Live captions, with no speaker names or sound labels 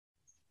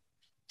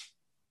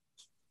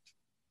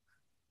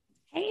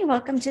Hey,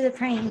 welcome to the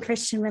Praying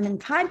Christian Women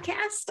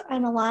podcast.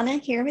 I'm Alana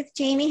here with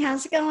Jamie.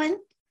 How's it going?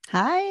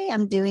 Hi,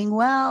 I'm doing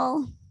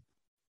well.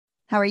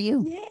 How are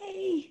you?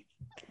 Yay.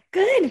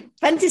 Good.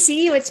 Fun to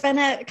see you. It's been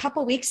a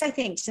couple weeks, I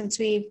think, since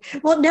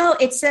no,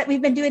 it's that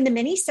we've been doing the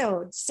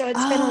mini-sodes. So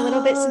it's been a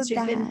little bit Oh, since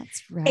we've been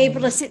that's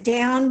able to right. sit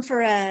down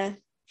for a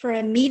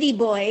meaty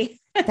boy.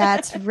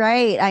 That's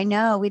right. I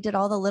know we did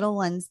all the little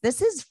ones.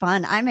 This is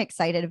fun. I'm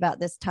excited about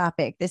this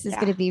topic. This is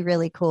going Yeah. to be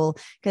really cool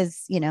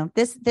because,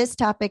 this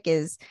topic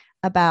is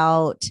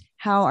about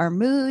how our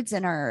moods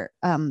and our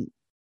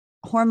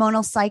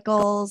hormonal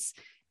cycles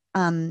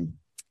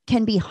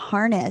can be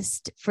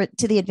harnessed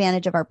to the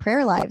advantage of our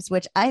prayer lives,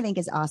 which I think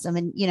is awesome.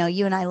 And,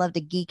 you and I love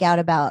to geek out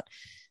about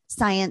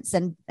science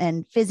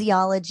and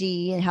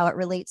physiology and how it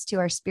relates to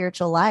our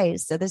spiritual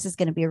lives. So this is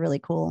going to be a really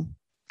cool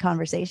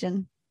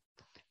conversation.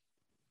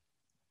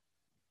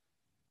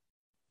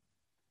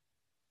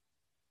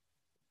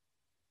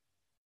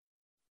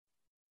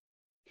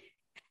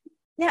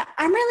 Yeah,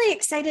 I'm really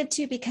excited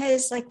too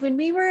because like when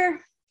we were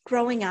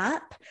growing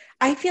up,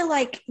 I feel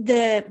like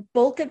the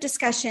bulk of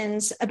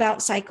discussions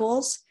about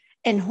cycles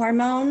and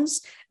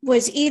hormones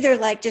was either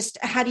like just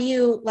how do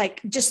you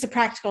like just the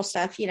practical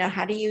stuff,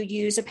 how do you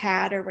use a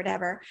pad or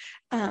whatever.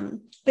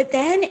 But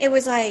then it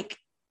was like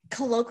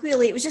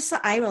colloquially, it was just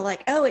the eye roll,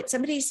 like, oh, it's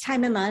somebody's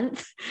time of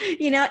month,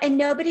 and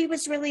nobody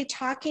was really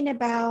talking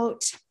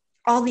about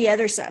all the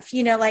other stuff,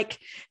 like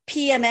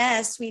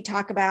PMS, we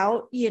talk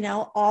about,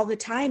 all the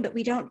time, but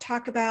we don't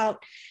talk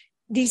about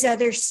these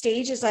other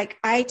stages. Like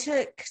I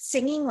took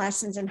singing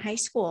lessons in high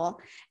school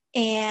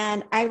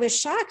and I was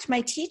shocked.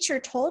 My teacher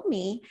told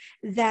me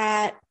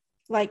that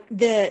like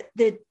the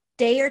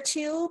day or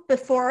two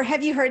before,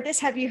 have you heard this?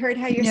 Have you heard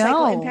how your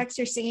cycle No, impacts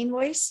your singing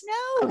voice?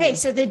 Okay. no.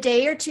 So the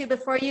day or two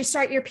before you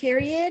start your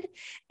period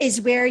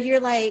is where you're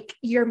like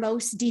your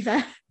most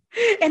diva.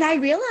 And I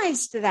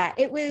realized that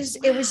it was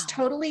Wow.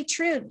 totally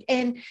true.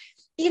 And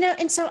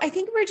and so I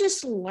think we're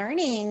just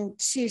learning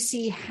to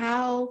see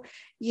how,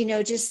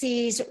 just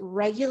these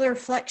regular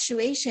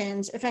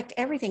fluctuations affect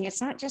everything.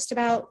 It's not just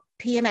about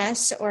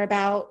PMS or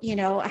about,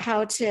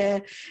 how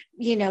to,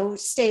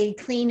 stay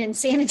clean and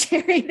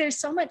sanitary. There's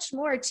so much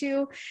more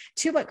to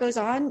what goes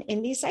on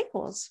in these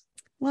cycles.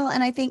 Well,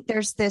 and I think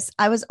there's this,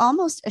 I was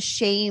almost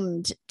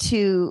ashamed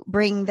to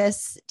bring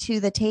this to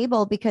the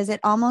table because it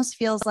almost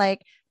feels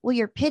like, well,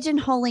 you're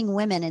pigeonholing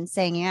women and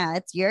saying, yeah,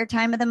 it's your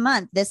time of the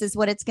month. This is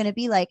what it's going to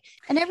be like.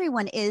 And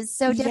everyone is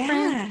so different.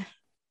 Yeah.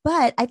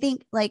 But I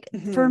think like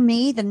for Mhm.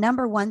 me, the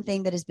number one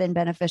thing that has been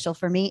beneficial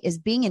for me is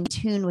being in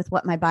tune with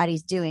what my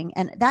body's doing.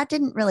 And that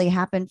didn't really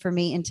happen for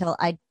me until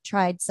I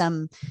tried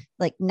some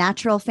like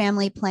natural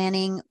family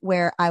planning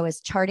where I was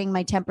charting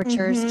my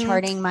temperatures, Mhm.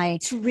 charting my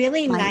It's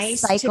really my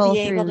nice to be cycle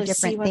able through to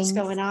see different what's things.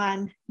 going on.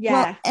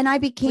 Well, Yeah. and I We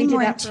became did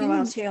more in that for a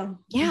while tune. too.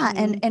 Yeah.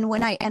 And Mhm. and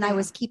when I Yeah.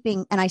 was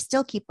keeping, and I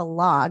still keep a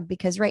log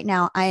because right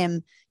now I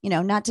am,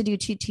 not to do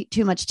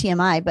too much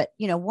TMI, but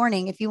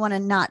warning, if you want to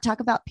not talk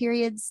about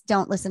periods,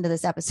 don't listen to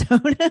this episode.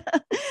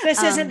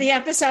 This isn't um the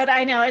episode.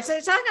 I know it's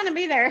not going to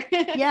be there.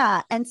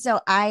 yeah. And so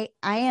I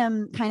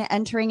am kind of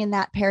entering in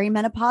that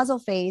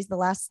perimenopausal phase. The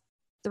last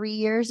 3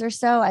 years or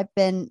so, I've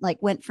been like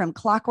went from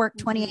clockwork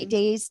 28 Mhm.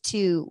 days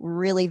to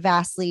really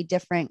vastly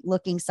different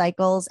looking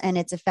cycles. And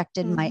it's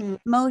affected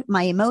Mhm.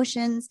 my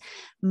emotions,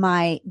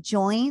 my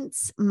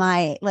joints,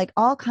 my like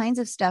all kinds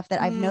of stuff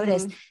that I've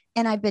noticed. Mm.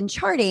 And I've been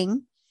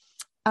charting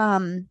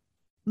um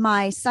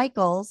my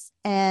cycles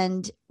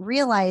and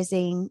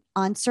realizing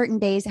on certain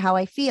days how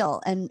I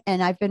feel. And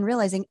I've been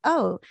realizing,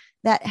 oh,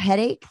 that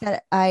headache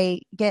that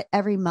I get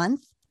every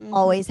month Mhm.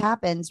 always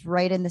happens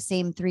right in the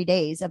same 3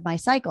 days of my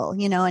cycle,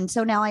 and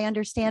so now I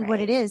understand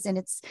what it Right. is. And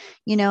it's,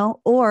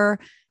 or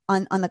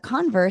on the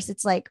converse,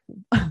 it's like,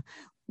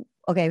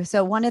 okay,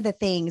 so one of the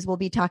things, we'll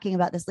be talking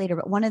about this later,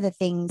 but one of the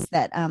things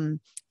that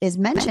is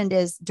mentioned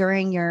is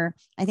during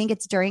I think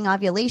it's during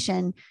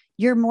ovulation,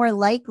 you're more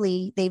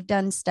likely, they've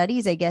done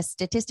studies, I guess,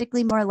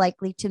 statistically more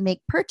likely to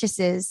make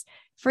purchases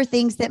for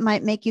things that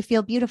might make you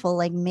feel beautiful,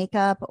 like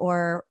makeup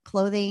or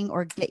clothing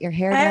or get your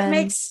hair That done.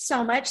 makes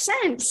so much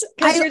sense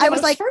because I, you're the I was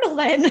most like, fertile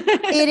then.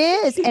 it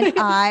is. And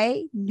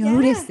I Yeah.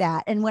 noticed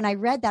that. And when I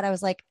read that, I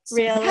was like, so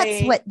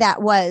that's what Really.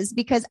 that was,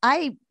 because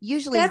I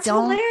usually That's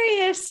don't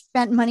hilarious.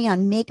 spend money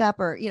on makeup,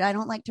 or I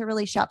don't like to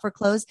really shop for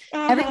clothes.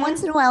 Every once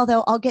Uh-huh. in a while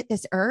though, I'll get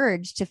this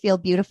urge to feel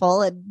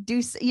beautiful and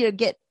do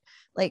get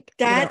like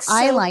That's so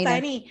eyeliner.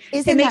 funny. It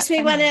Isn't that makes me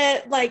want funny?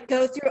 to like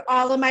go through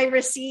all of my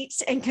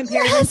receipts and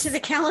compare them to Yes.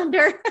 the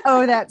calendar.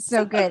 Oh, that's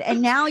so good.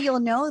 And now you'll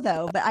know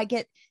though, but I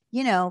get,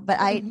 but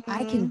I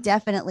can Mhm.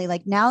 definitely,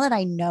 like, now that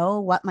I know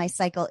what my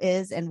cycle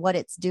is and what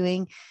it's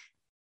doing,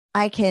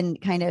 I can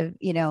kind of,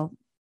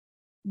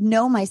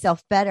 know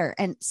myself better.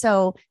 And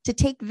so to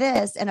take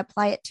this and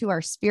apply it to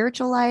our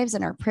spiritual lives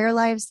and our prayer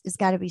lives has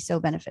got to be so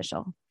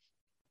beneficial.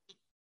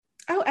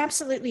 Oh,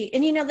 absolutely.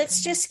 And,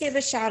 let's just give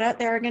a shout out.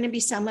 There are going to be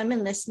some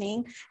women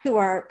listening who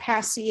are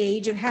past the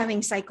age of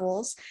having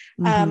cycles.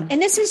 Mm-hmm.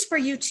 And this is for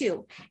you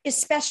too,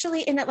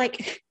 especially in that,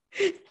 like,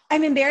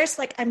 I'm embarrassed.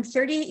 Like, I'm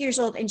 38 years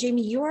old, and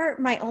Jamie, you are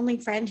my only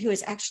friend who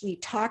has actually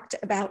talked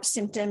about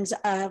symptoms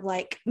of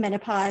like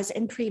menopause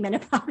and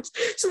premenopause.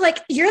 So like,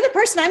 you're the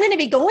person I'm going to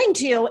be going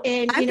to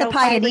in, I'm the 5 or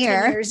 10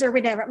 pioneer. years or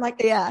whatever. I'm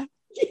like, Yeah.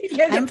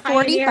 you're the I'm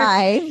pioneer.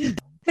 45.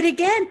 But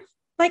again,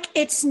 like,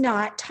 it's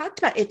not talked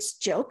about. It's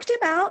joked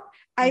about.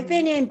 I've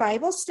been in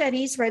Bible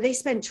studies where they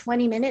spend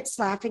 20 minutes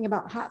laughing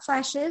about hot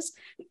flashes,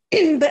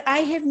 but I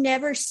have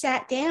never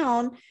sat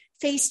down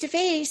face to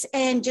face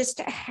and just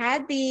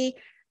had the,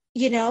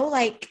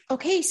 like,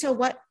 okay, so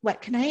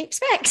what can I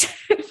expect?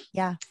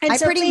 Yeah. And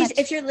so please,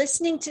 if you're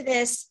listening to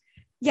this,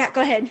 yeah,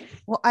 go ahead.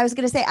 Well, I was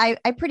going to say,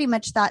 I pretty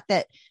much thought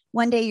that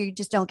one day you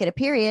just don't get a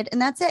period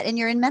and that's it. And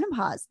you're in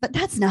menopause, but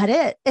that's not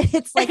it.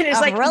 It's like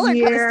a roller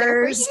coaster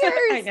for years.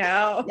 I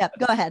know. Yep.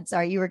 Go ahead.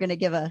 Sorry. You were going to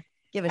give a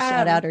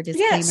shout out or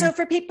disclaimer. Yeah. So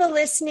for people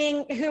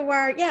listening who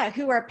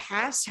are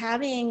past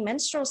having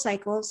menstrual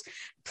cycles,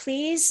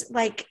 please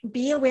like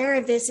be aware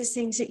of this as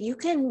things that you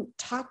can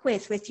talk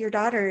with your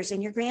daughters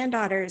and your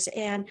granddaughters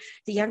and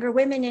the younger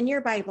women in your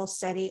Bible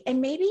study.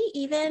 And maybe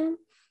even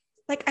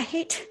like, I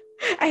hate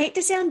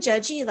to sound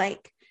judgy.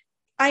 Like,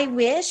 I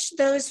wish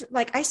those,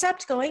 like, I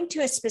stopped going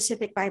to a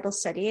specific Bible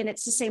study, and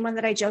it's the same one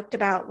that I joked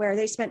about where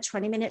they spent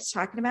 20 minutes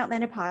talking about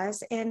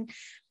menopause. And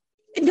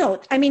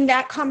no, I mean,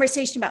 that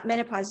conversation about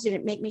menopause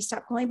didn't make me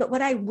stop going. But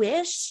what I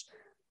wish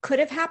could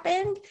have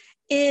happened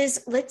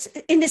is, let's,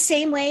 in the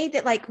same way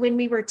that like when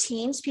we were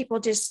teens, people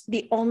just,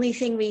 the only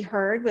thing we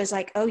heard was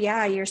like, oh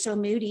yeah, you're so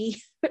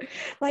moody.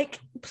 Like,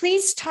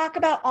 please talk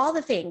about all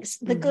the things,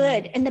 the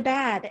good and the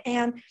bad.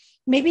 And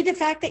maybe the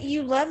fact that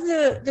you love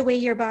the way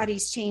your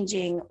body's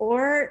changing,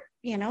 or,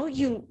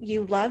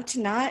 you love to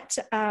not,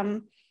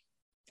 I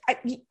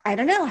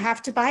don't know,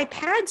 have to buy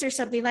pads or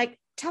something. Like,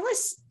 tell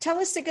us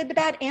the good, the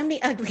bad, and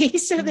the ugly,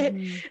 so that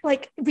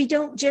like, we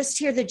don't just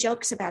hear the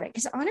jokes about it.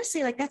 Because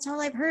honestly, like, that's all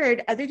I've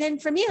heard, other than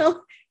from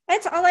you.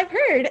 That's all I've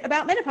heard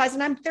about menopause.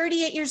 And I'm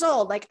 38 years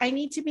old. Like, I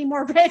need to be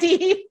more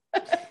ready.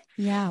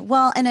 Yeah.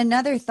 Well, and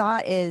another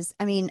thought is,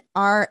 I mean,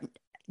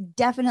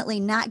 definitely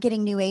not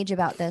getting new age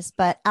about this,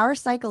 but our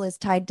cycle is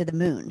tied to the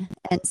moon.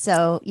 And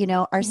so,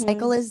 our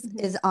cycle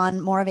is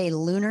on more of a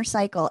lunar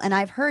cycle. And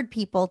I've heard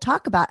people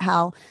talk about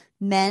how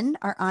men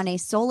are on a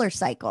solar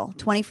cycle,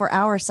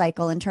 24-hour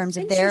cycle in terms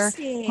of their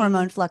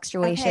hormone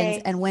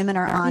fluctuations, and women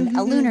are on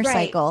a lunar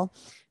cycle,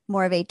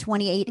 more of a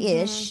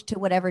 28-ish to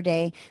whatever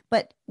day,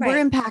 but we're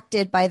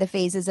impacted by the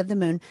phases of the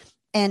moon.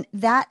 And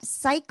that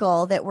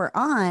cycle that we're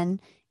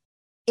on,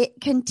 it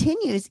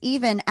continues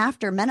even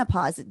after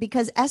menopause,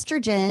 because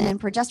estrogen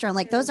and progesterone,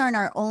 like, those aren't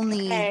our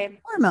only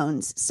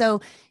hormones.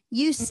 So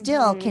you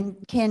still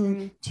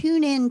can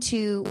tune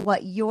into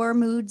what your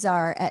moods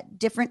are at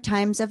different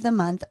times of the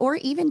month, or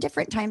even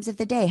different times of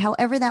the day,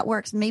 however that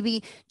works.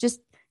 Maybe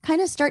just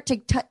kind of start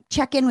to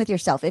check in with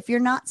yourself. If you're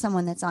not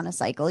someone that's on a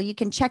cycle, you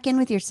can check in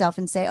with yourself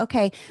and say,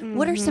 okay,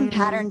 what are some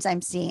patterns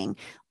I'm seeing?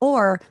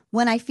 Or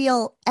when I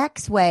feel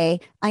X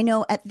way, I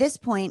know at this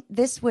point,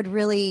 this would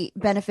really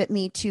benefit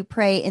me to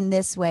pray in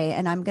this way,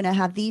 and I'm going to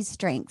have these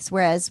strengths.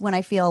 Whereas when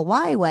I feel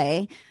Y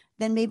way,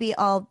 then maybe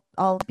I'll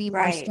be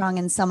more strong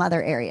in some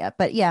other area.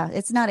 But yeah,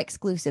 it's not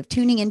exclusive.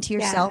 Tuning into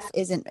yourself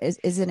isn't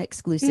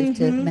exclusive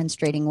to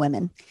menstruating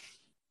women.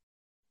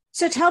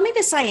 So tell me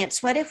the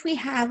science. What if we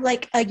have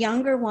like a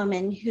younger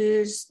woman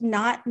who's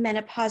not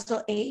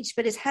menopausal age,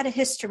 but has had a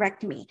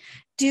hysterectomy?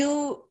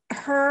 Do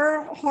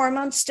her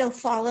hormones still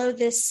follow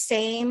this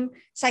same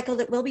cycle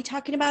that we'll be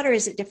talking about, or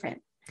is it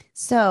different?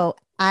 So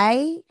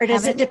or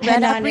does it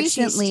depend on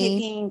recently, if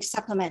she's taking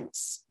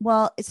supplements?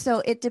 Well,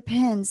 so it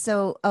depends.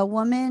 So a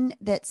woman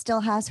that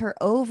still has her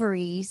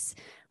ovaries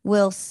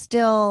will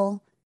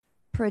still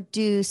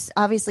produce,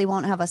 obviously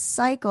won't have a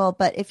cycle,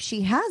 but if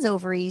she has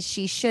ovaries,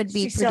 she should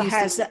be still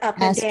has the up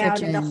and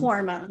down in the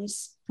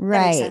hormones.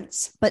 Right.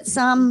 But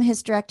some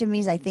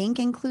hysterectomies, I think,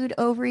 include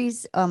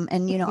ovaries.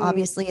 And,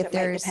 obviously if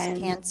there's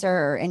cancer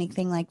or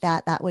anything like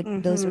that,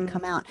 those would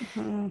come out.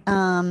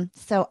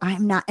 So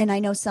I'm not, and I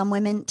know some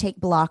women take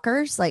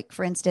blockers. Like,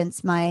 for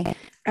instance, my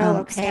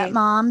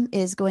stepmom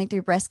is going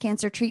through breast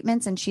cancer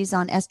treatments, and she's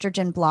on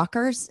estrogen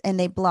blockers, and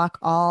they block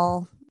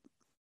all,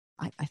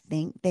 I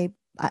think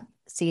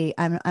see,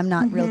 I'm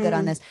not real good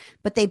on this,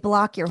 but they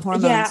block your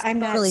hormones. Yeah, I'm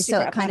not totally.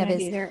 So it kind of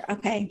is either.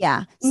 Okay.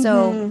 Yeah.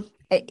 So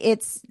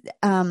it's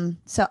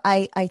so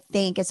I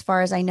think, as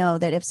far as I know,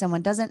 that if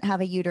someone doesn't have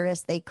a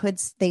uterus,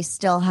 they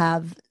still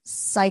have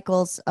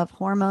cycles of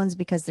hormones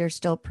because they're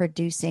still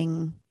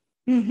producing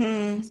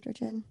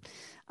estrogen.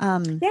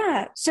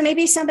 Yeah. So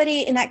maybe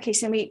somebody in that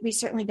case, and we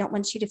certainly don't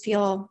want you to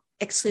feel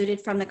excluded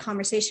from the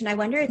conversation. I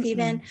wonder if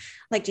even,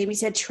 like Jamie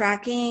said,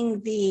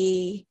 tracking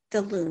the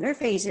lunar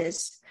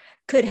phases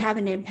could have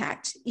an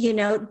impact.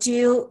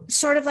 Do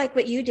sort of like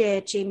what you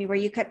did, Jamie, where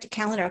you kept a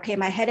calendar. Okay,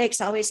 my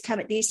headaches always come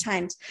at these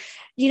times.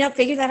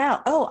 Figure that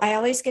out. Oh, I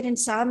always get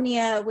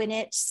insomnia when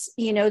it's,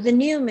 the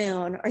new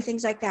moon or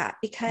things like that.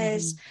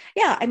 Because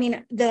I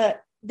mean,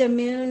 the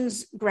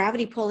moon's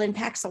gravity pull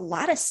impacts a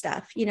lot of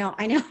stuff.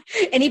 I know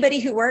anybody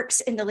who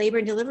works in the labor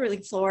and delivery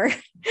floor,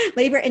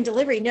 labor and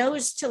delivery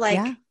knows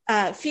to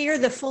fear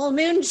the full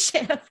moon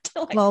shift.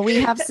 Well,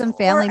 we have some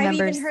family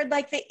members. I've even heard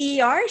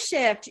the ER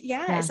shift.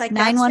 Yeah. It's like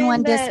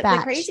 911 dispatch.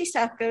 The crazy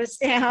stuff goes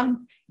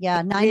down.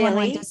 Yeah. 911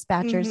 really?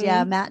 dispatchers. Mm-hmm.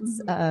 Yeah.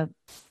 Matt's,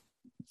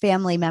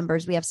 family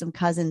members. We have some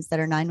cousins that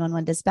are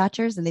 911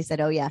 dispatchers, and they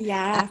said, "Oh yeah,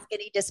 ask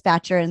any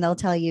dispatcher, and they'll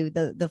tell you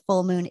the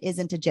full moon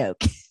isn't a joke."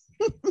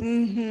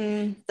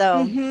 Mm-hmm.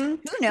 So who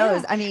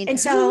knows? Yeah. I mean, and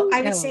so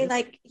I would say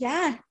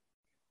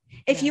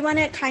if you want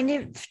to kind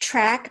of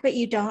track, but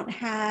you don't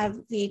have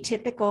the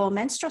typical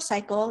menstrual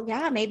cycle,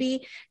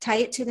 maybe tie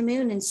it to the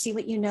moon and see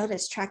what you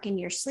notice, tracking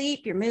your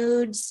sleep, your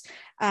moods,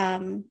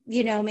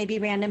 maybe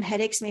random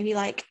headaches, maybe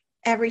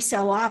every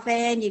so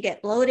often you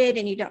get bloated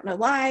and you don't know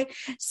why.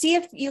 See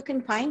if you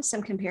can find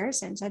some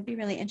comparisons. That'd be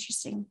really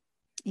interesting.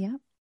 Yeah.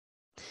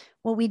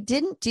 Well, we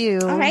didn't do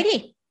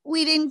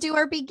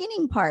our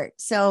beginning part.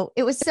 So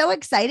it was so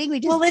exciting.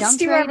 Let's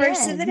do our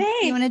verse of the day.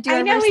 You want to do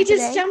our verse of the day? I know, we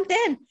just jumped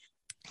in.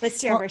 Let's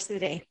do our verse of the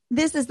day.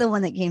 This is the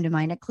one that came to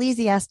mind.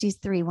 Ecclesiastes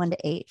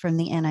 3:1-8 from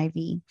the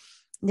NIV.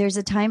 There's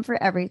a time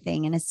for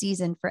everything and a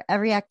season for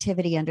every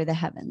activity under the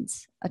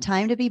heavens, a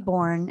time to be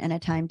born and a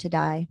time to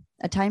die,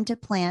 a time to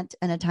plant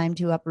and a time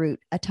to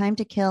uproot, a time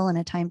to kill and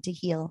a time to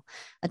heal,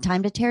 a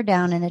time to tear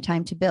down and a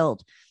time to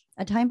build,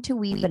 a time to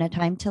weep and a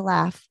time to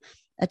laugh,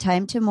 a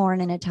time to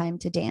mourn and a time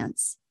to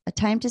dance, a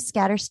time to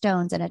scatter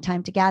stones and a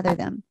time to gather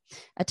them,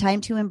 a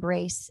time to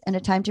embrace and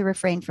a time to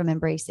refrain from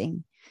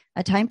embracing,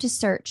 a time to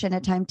search and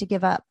a time to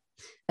give up,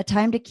 a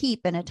time to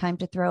keep and a time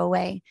to throw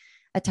away,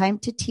 a time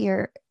to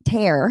tear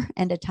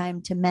and a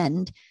time to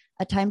mend,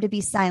 a time to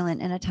be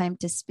silent and a time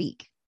to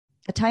speak,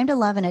 a time to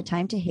love and a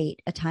time to hate,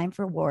 a time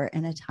for war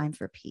and a time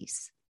for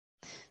peace.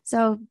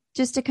 So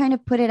just to kind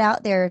of put it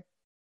out there,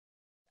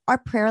 our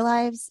prayer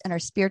lives and our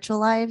spiritual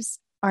lives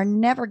are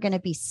never going to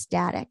be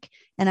static.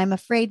 And I'm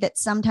afraid that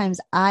sometimes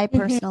I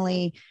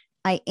personally,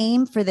 I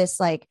aim for this,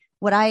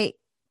 what I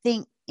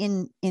think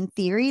in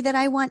theory that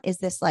I want is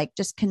this,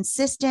 just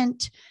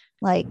consistent,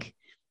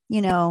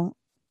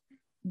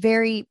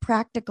 very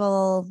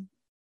practical,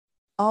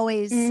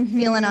 always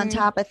feeling on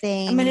top of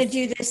things. I'm going to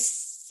do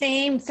this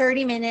same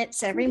 30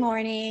 minutes every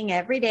morning,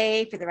 every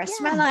day for the rest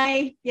of my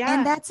life. Yeah.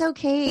 And that's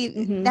okay.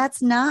 Mm-hmm.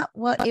 That's not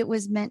what it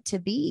was meant to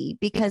be,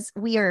 because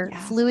we are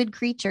fluid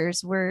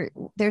creatures.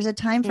 There's a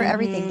time for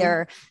everything. There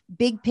are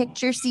big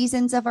picture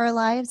seasons of our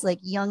lives, like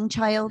young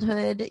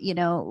childhood,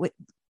 with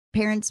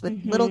parents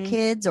with little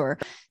kids, or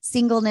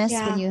singleness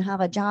when you have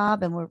a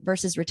job, and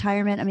versus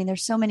retirement. I mean,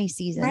 there's so many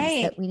seasons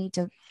that we need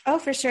to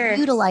for sure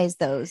utilize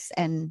those.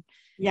 And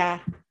yeah.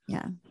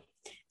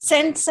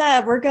 Since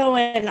we're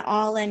going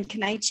all in,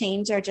 can I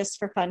change our just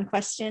for fun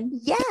question?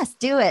 Yes,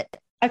 do it.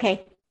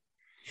 Okay.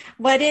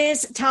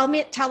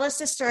 Tell us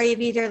the story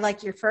of either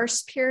your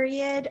first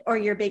period or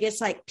your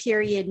biggest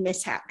period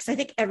mishap. Cause I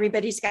think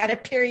everybody's got a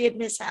period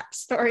mishap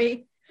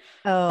story.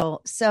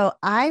 Oh, so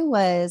I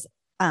was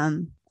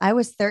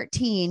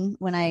 13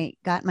 when I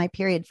got my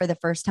period for the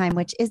first time,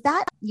 which is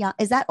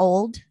that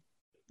old?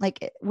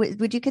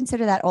 Would you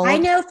consider that old? I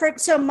know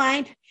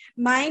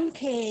mine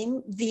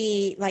came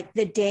the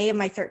day of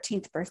my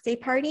 13th birthday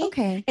party.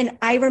 Okay. And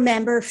I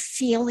remember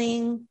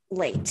feeling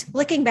late.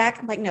 Looking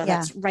back, I'm no,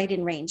 that's right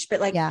in range.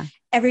 But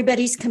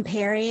everybody's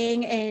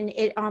comparing, and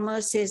it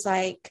almost is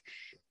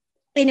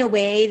in a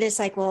way, this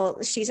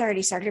she's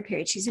already started her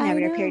period. She's been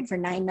having her period for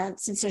 9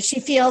 months. And so she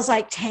feels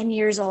 10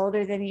 years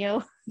older than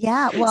you.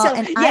 Yeah. Well, so,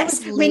 and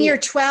yes, when you're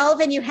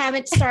 12 and you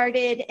haven't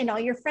started and all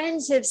your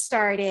friends have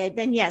started,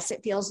 then yes,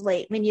 it feels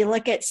late. When you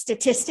look at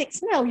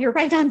statistics, no, you're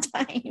right on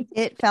time.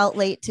 It felt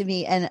late to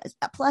me. And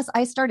plus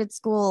I started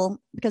school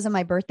because of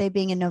my birthday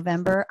being in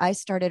November. I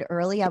started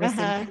early. I was in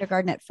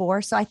kindergarten at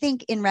 4. So I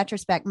think in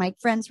retrospect, my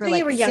friends were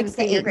you were 6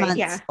 to 8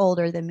 months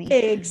older than me.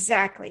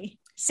 Exactly.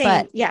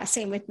 Same.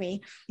 Same with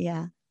me.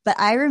 Yeah. But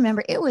I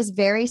remember it was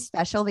very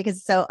special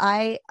because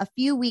a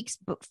few weeks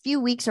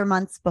or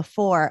months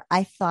before,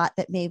 I thought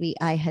that maybe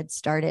I had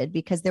started,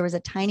 because there was a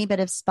tiny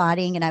bit of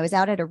spotting, and I was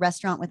out at a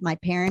restaurant with my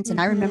parents.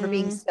 And I remember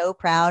being so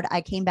proud.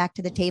 I came back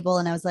to the table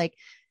and I was like,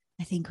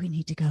 I think we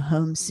need to go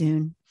home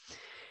soon.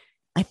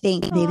 I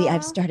think maybe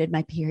I've started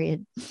my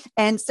period.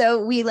 And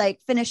so we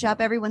finish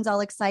up, everyone's all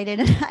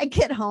excited, and I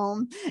get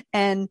home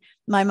and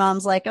my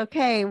mom's like,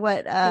 okay,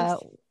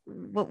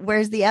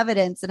 where's the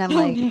evidence? And I'm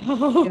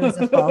it was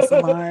a false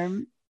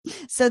alarm.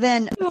 So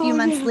then a few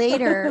months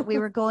later, we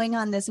were going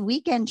on this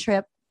weekend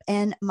trip,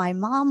 and my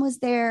mom was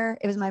there.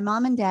 It was my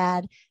mom and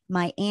dad,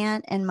 my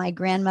aunt and my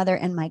grandmother,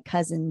 and my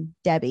cousin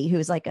Debbie, who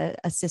was a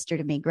sister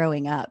to me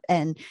growing up.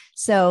 And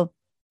so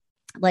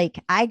I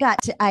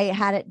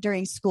had it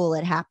during school.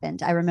 It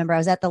happened. I remember I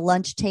was at the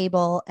lunch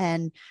table,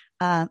 and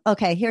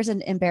okay, here's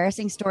an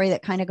embarrassing story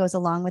that kind of goes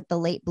along with the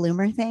late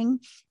bloomer thing.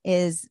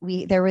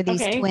 There were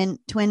these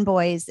twin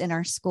boys in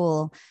our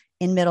school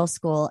in middle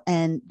school,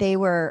 and they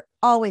were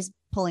always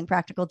pulling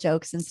practical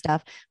jokes and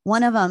stuff.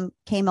 One of them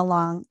came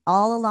along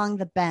all along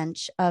the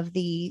bench of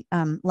the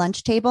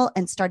lunch table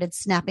and started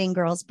snapping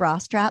girls' bra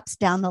straps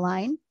down the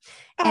line.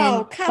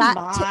 Oh, And come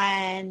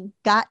on.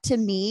 got to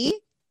me.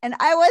 And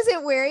I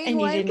wasn't wearing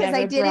one because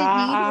I didn't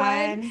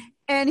need one.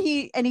 And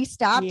he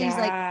stopped. Yeah. He's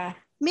like,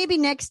 maybe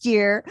next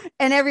year.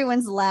 And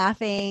everyone's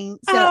laughing.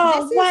 So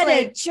oh, what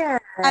a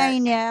jerk. I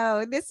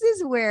know. This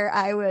is where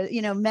I was,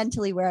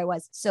 mentally where I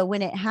was. So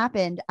when it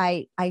happened,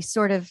 I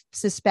sort of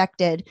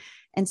suspected.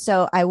 And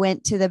so I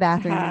went to the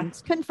bathroom,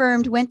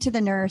 confirmed, went to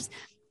the nurse.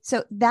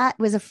 So that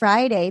was a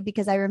Friday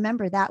because I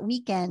remember that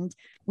weekend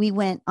we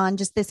went on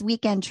just this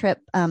weekend trip.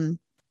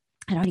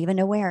 I don't even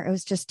know where. It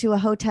was just to a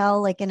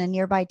hotel, like in a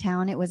nearby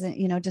town. It wasn't,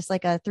 just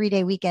like a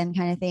 3-day weekend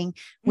kind of thing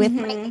with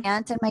my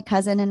aunt and my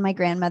cousin and my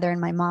grandmother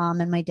and my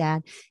mom and my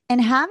dad.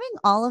 And having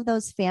all of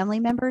those family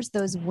members,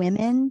 those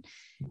women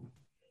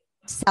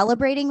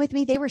celebrating with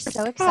me, they were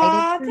so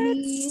excited for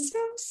me. So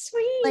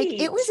sweet. Like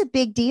it was a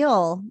big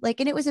deal.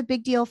 And it was a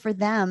big deal for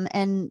them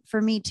and for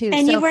me too.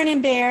 And you weren't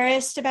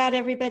embarrassed about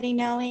everybody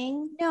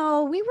knowing?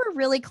 No, we were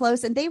really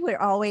close, and they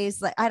were always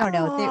like, I don't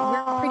know, they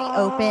were pretty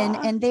open,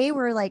 and they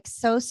were like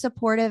so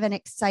supportive and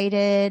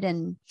excited.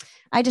 And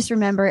I just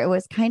remember it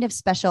was kind of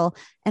special.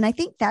 And I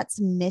think that's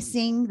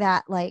missing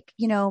that, like,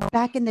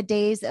 back in the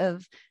days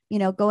of,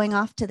 going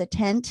off to the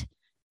tent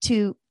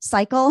to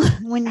cycle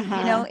when,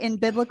 in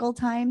biblical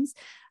times,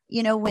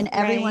 when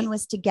everyone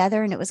was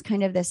together and it was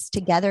kind of this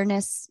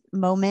togetherness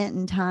moment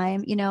in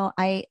time,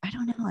 I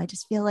don't know. I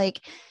just feel like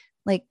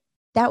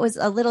that was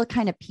a little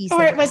kind of piece.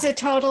 Or it was a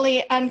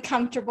totally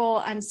uncomfortable,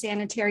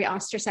 unsanitary,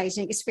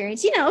 ostracizing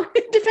experience.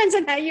 It depends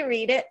on how you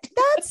read it.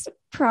 That's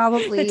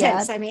probably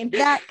tense, I mean.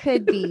 That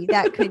could be.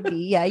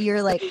 Yeah.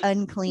 You're like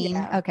unclean.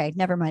 Yeah. Okay.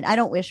 Never mind. I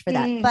don't wish for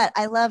that, but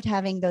I loved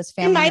having those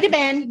family. It might have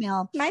been. It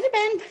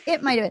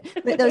might have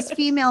been. But those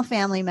female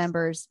family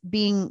members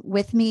being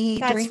with me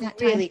during that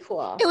time. Really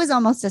cool. It was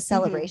almost a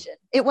celebration.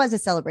 It was a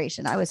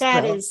celebration. I was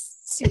That thrilled. is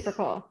super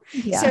cool.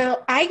 Yeah.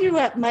 So I grew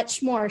up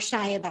much more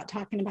shy about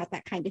talking about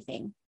that kind of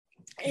thing.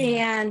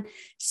 And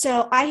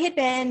so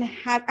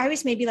I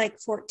was maybe like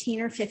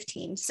 14 or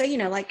 15. So,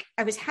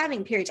 I was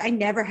having periods. I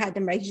never had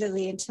them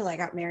regularly until I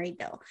got married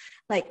though.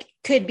 Like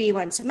could be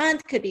once a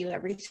month, could be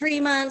every 3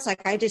 months.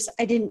 Like I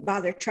didn't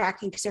bother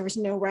tracking because there was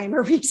no rhyme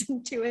or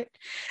reason to it.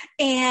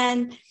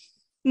 And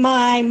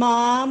my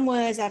mom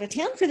was out of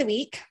town for the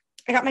week.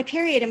 I got my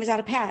period and was out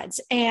of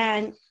pads,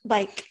 and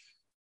like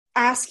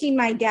asking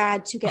my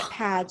dad to get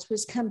pads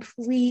was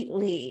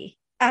completely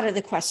out of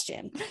the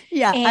question.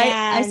 Yeah.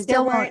 I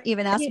still won't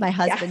even ask my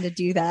husband to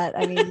do that.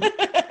 I mean,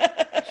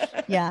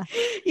 yeah.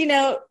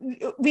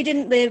 We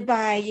didn't live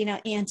by,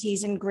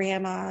 aunties and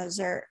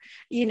grandmas or,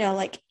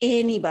 like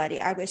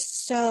anybody. I was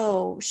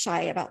so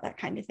shy about that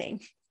kind of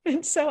thing.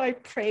 And so I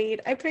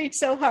prayed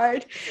so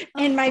hard.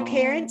 And my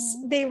parents,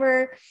 they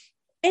were,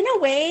 in a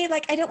way,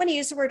 like, I don't want to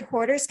use the word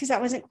hoarders because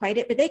that wasn't quite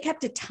it, but they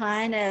kept a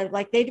ton of,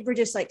 like, they were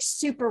just like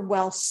super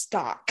well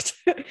stocked.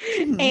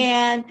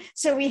 And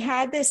so we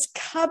had this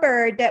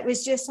cupboard that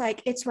was just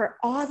like, it's where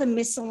all the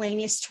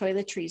miscellaneous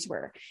toiletries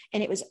were.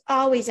 And it was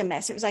always a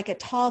mess. It was like a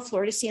tall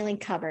floor to ceiling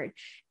cupboard.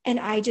 And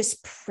I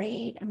just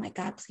prayed, oh my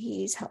God,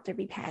 please help there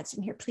be pads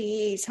in here.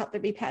 Please help there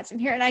be pads in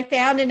here. And I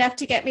found enough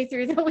to get me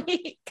through the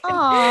week.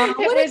 Oh,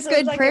 what a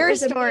good prayer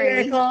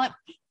story.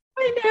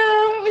 I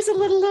know, it was a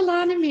little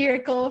Alana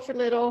miracle for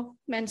little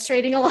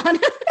menstruating Alana.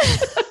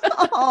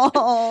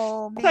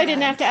 Oh, man. So I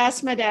didn't have to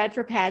ask my dad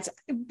for pads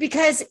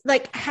because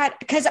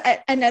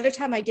another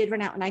time I did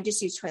run out and I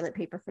just used toilet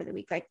paper for the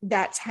week. Like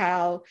that's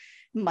how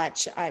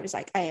much I was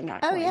like, I am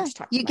not going to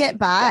talk you get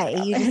by.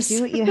 You just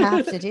do what you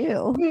have to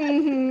do.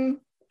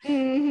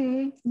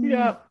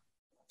 Yep.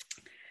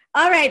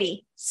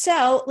 Alrighty.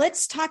 So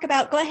let's talk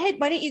about, go ahead.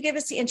 Why don't you give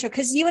us the intro?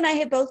 Because you and I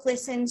have both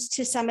listened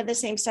to some of the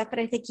same stuff, but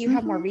I think you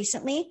have more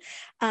recently.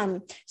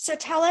 So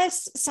tell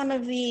us some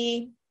of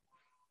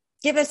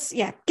give us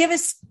your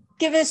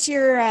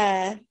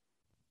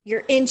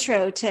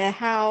intro to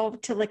how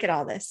to look at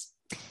all this.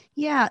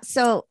 Yeah.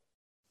 So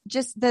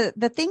just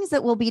the things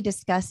that we'll be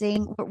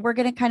discussing, we're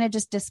going to kind of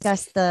just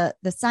discuss the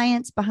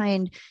science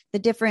behind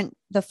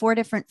the 4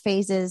 different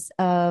phases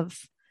of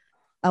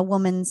a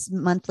woman's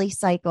monthly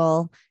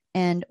cycle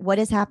and what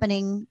is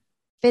happening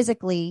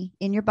physically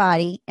in your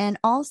body. And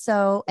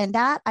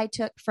that I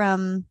took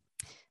from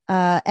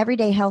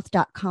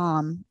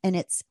everydayhealth.com, and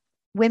it's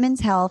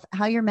women's health,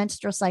 how your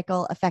menstrual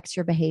cycle affects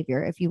your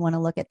behavior. If you want to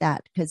look at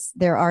that, because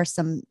there are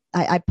some,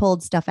 I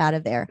pulled stuff out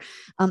of there.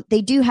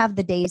 They do have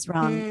the days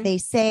wrong. They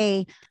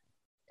say,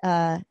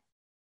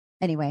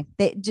 anyway,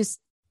 they just,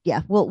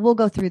 yeah, we'll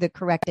go through the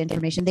correct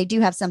information. They do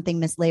have something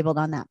mislabeled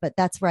on that, but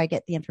that's where I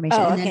get the information.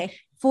 Oh, and then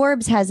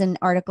Forbes has an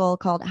article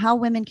called How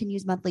Women Can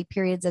Use Monthly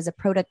Periods as a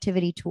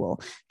Productivity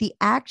Tool. The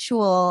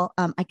actual,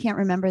 I can't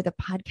remember the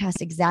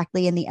podcast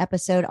exactly in the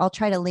episode. I'll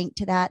try to link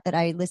to that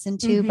I listened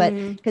to, but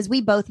because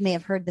we both may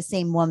have heard the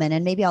same woman,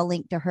 and maybe I'll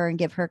link to her and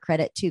give her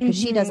credit too, because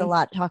she does a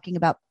lot talking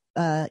about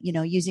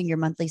using your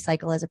monthly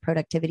cycle as a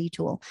productivity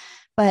tool.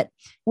 But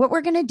what we're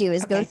going to do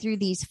is go through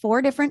these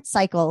 4 different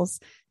cycles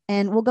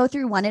and we'll go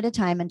through one at a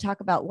time and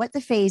talk about what the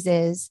phase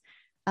is,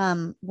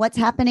 what's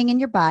happening in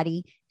your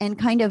body, and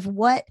kind of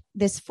what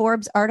this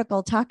Forbes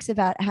article talks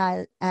about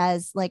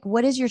as like,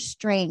 what is your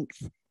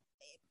strength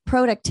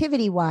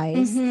productivity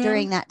wise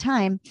during that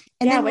time?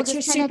 And then we'll what's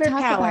your just kind of talk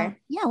about, superpower?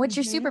 what's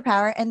your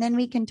superpower? And then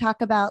we can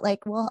talk about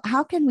like, well,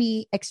 how can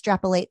we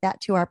extrapolate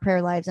that to our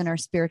prayer lives and our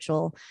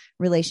spiritual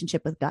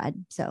relationship with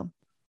God? So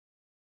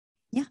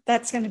yeah,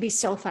 that's going to be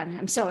so fun.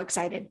 I'm so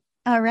excited.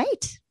 All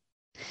right.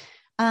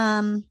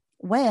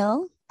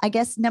 Well, I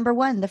guess number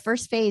one, the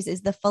first phase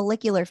is the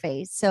follicular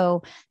phase.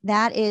 So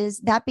that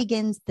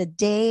begins the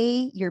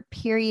day your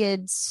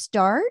period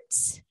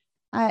starts,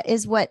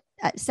 is what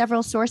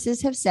several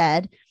sources have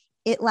said.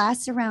 It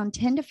lasts around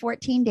 10 to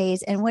 14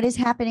 days. And what is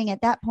happening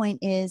at that point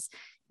is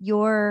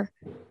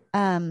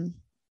the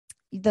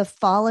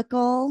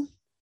follicle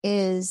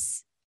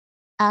is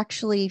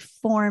actually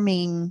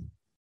forming,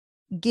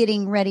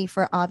 getting ready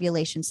for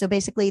ovulation. So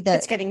basically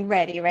it's getting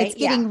ready, right? It's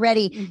getting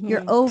ready.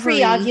 Your ovary,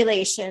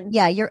 pre-ovulation.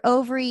 Yeah. Your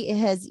ovary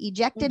has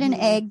ejected an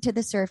egg to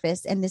the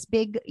surface, and this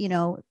big,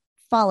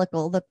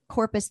 follicle, the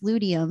corpus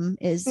luteum,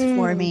 is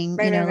forming,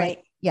 right.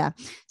 Yeah.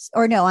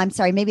 Or no, I'm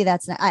sorry. Maybe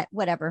that's not,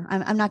 whatever.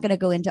 I'm not going to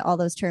go into all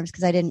those terms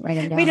because I didn't write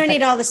them down. We don't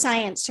need all the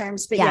science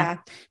terms, but yeah.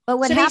 But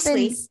what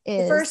happens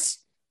is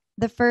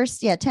the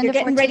first 10 you're to 14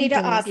 getting ready to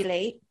days.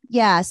 ovulate.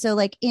 Yeah. So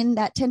like in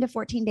that 10 to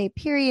 14 day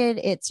period,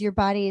 it's your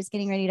body is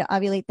getting ready to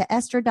ovulate. The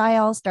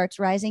estradiol starts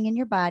rising in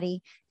your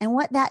body. And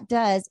what that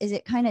does is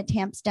it kind of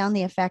tamps down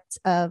the effects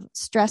of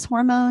stress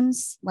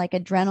hormones like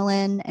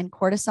adrenaline and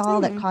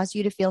cortisol that cause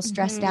you to feel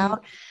stressed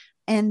out.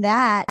 And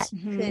that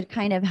could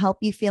kind of help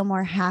you feel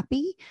more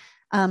happy.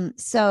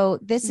 So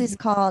this is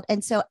called,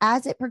 and so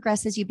as it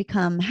progresses, you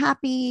become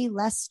happy,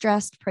 less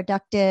stressed,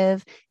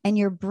 productive, and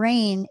your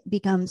brain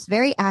becomes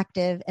very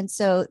active. And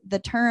so the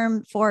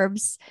term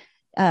Forbes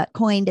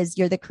coined is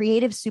you're the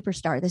creative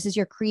superstar. This is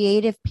your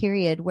creative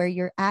period where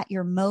you're at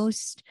your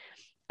most,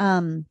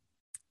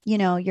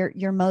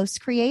 you're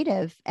most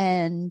creative,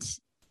 and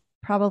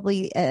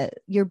probably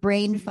your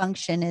brain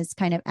function is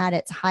kind of at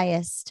its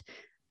highest.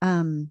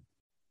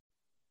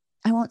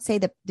 I won't say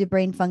that the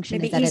brain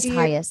function is at its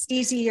highest.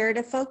 Easier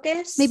to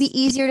focus. Maybe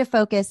easier to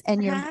focus, and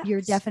perhaps?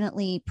 you're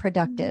definitely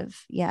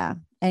productive,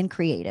 and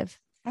creative.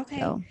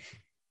 Okay.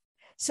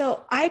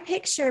 So I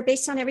picture,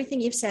 based on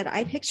everything you've said,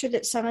 I picture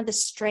that some of the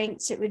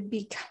strengths that would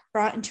be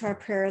brought into our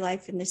prayer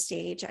life in this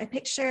stage. I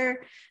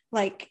picture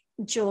like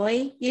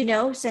joy,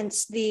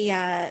 since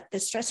the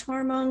stress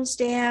hormones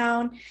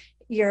down,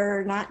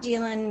 you're not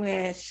dealing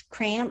with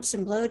cramps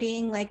and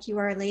bloating like you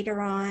are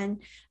later on.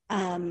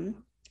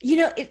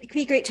 It could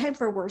be a great time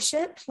for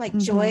worship, like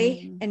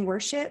joy and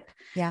worship.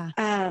 Yeah.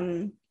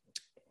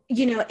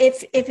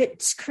 If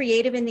it's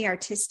creative in the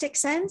artistic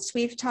sense,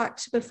 we've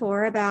talked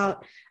before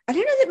about, I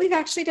don't know that we've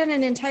actually done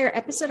an entire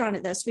episode on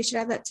it, though, so we should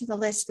add that to the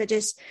list, but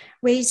just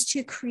ways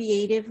to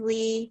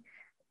creatively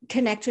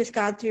connect with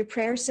God through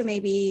prayer. So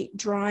maybe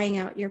drawing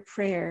out your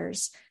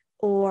prayers,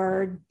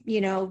 or,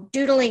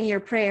 doodling your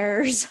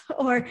prayers,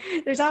 or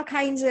there's all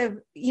kinds of,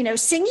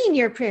 singing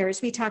your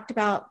prayers we talked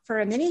about for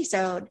a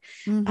mini-sode.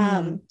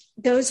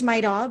 Those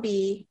might all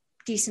be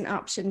decent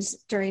options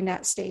during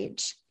that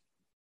stage.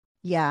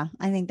 Yeah,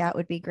 I think that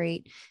would be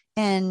great.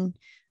 And,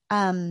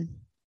 sorry,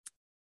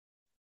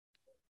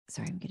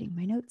 I'm getting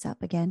my notes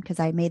up again because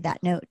I made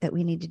that note that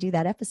we need to do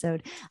that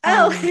episode.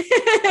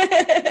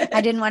 I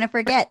didn't want to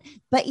forget,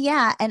 but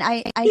yeah. And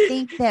I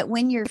think that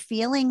when you're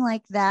feeling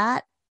like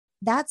that,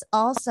 that's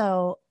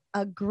also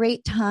a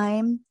great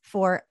time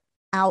for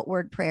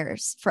outward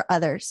prayers for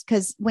others.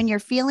 Because when you're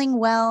feeling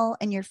well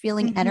and you're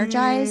feeling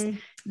energized,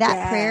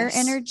 that prayer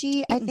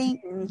energy, I think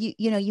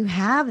you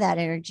have that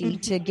energy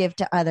to give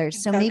to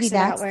others. So maybe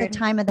that's the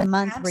time of the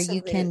month where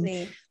you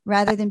can,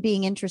 rather than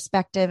being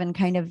introspective and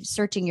kind of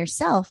searching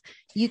yourself,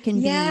 you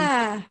can be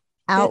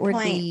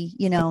outwardly,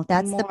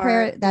 that's more, the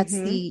prayer, that's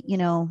the,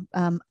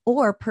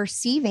 or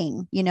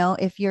perceiving,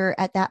 if you're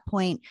at that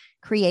point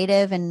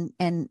creative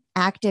and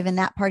active in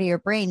that part of your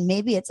brain,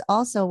 maybe it's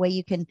also a way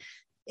you can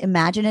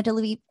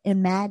imaginatively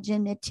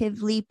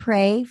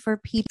pray for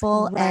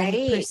people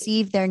and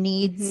perceive their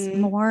needs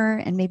more,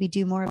 and maybe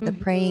do more of the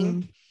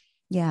praying.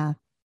 Yeah.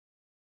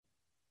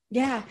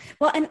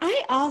 Well, and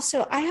I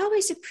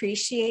always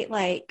appreciate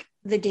like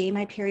the day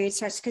my period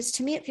starts, because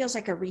to me, it feels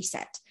like a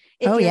reset.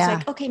 It feels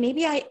like, okay,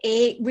 maybe I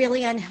ate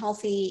really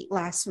unhealthy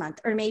last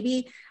month, or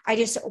maybe I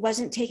just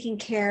wasn't taking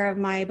care of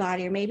my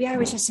body, or maybe I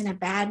was just in a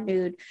bad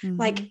mood.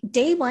 Like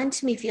day one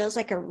to me feels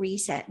like a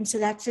reset. And so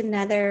that's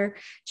another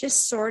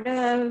just sort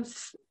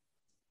of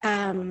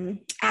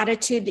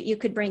attitude that you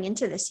could bring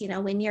into this,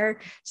 when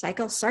your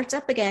cycle starts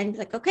up again,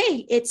 like,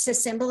 okay, it's a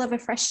symbol of a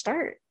fresh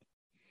start.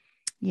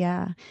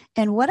 Yeah.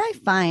 And what I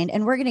find,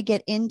 and we're going to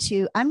get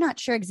into, I'm not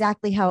sure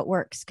exactly how it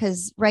works,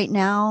 because right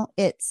now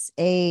I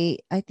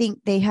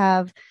think they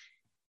have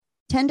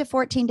 10 to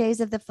 14 days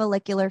of the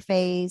follicular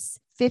phase,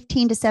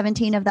 15 to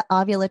 17 of the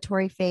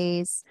ovulatory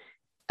phase.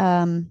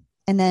 And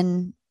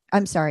then,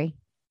 I'm sorry,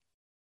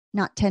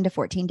 not 10 to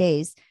 14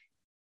 days.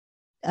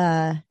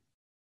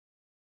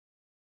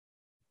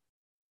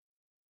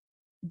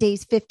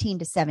 days 15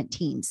 to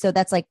 17. So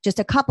that's like just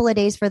a couple of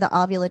days for the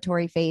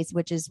ovulatory phase,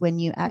 which is when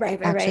you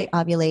actually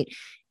ovulate.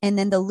 And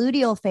then the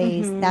luteal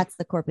phase, that's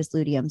the corpus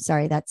luteum.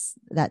 Sorry, that's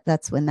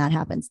when that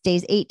happens.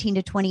 Days 18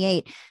 to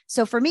 28.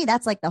 So for me,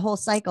 that's like the whole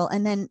cycle.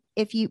 And then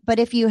if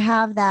you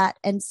have that,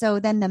 and so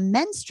then the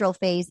menstrual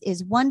phase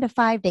is 1 to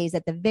 5 days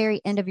at the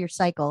very end of your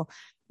cycle.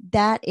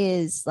 That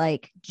is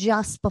like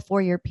just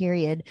before your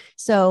period.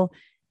 So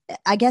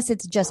I guess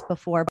it's just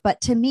before, but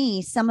to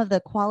me, some of the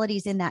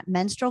qualities in that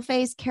menstrual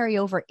phase carry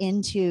over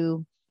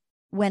into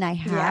when I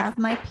have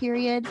my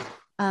period.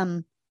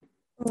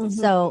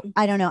 So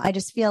I don't know. I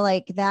just feel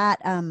like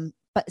that.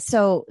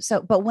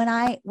 But when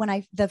I,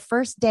 the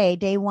first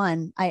day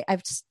one,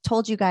 I've just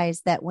told you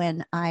guys that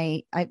when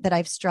that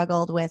I've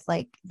struggled with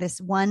like this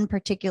one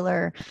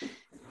particular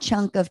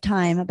chunk of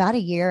time, about a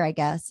year, I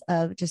guess,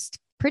 of just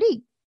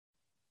pretty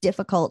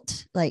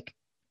difficult, like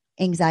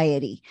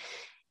anxiety.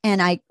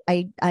 And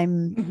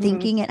I'm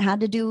thinking it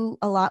had to do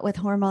a lot with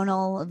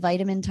hormonal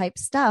vitamin type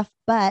stuff,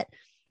 but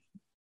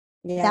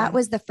that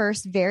was the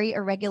first very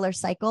irregular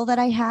cycle that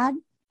I had.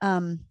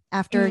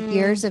 After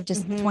years of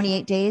just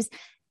 28 days.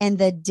 And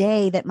the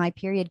day that my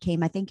period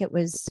came, I think it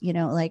was, it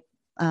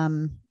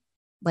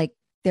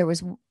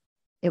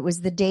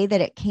was the day that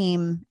it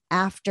came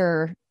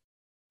after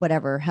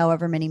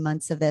however many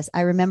months of this.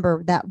 I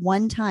remember that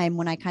one time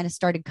when I kind of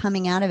started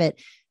coming out of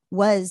it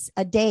was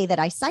a day that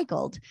I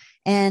cycled,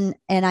 and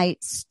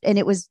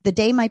it was the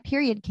day my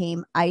period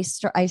came. I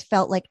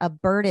felt like a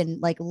burden,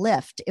 like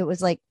lift. It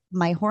was like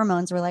my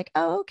hormones were like,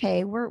 oh,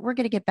 okay, we're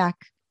going to get back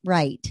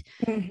right.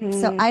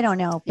 So I don't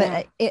know,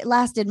 but it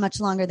lasted much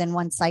longer than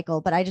one cycle.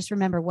 But I just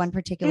remember one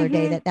particular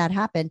day that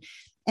happened.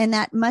 And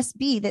that must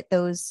be that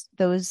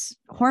those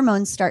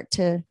hormones start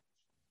to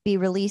be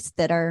released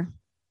that are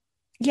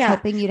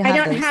helping you to have I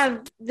don't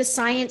have the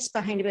science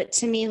behind it, but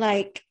to me,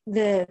 like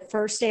the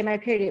first day of my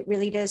period, it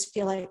really does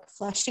feel like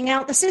flushing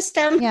out the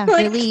system. Yeah,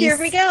 like release. Here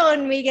we go.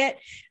 And we get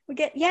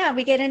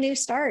a new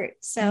start.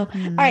 So,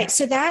 all right.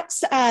 So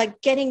that's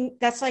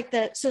that's like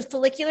so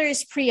follicular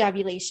is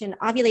pre-ovulation.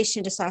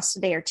 Ovulation just lasts a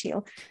day or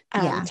two.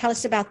 Tell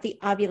us about the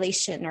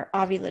ovulation or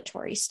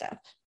ovulatory stuff.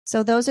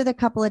 So those are the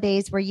couple of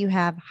days where you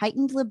have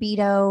heightened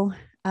libido.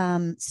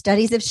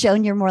 Studies have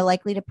shown you're more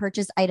likely to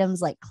purchase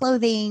items like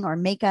clothing or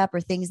makeup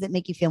or things that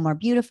make you feel more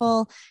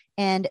beautiful.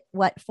 And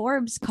what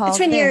Forbes calls it's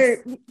when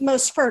you're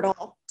most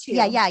fertile too.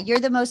 Yeah. You're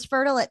the most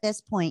fertile at this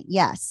point.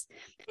 Yes.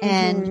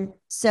 And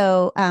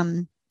so,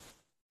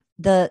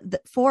 the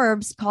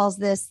Forbes calls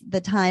this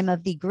the time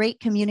of the great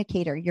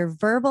communicator, your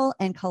verbal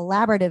and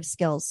collaborative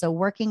skills. So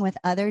working with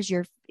others,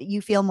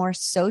 you feel more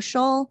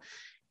social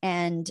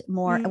and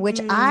more, which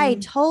I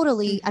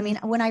totally, I mean,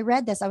 when I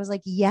read this, I was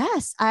like,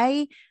 yes,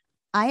 I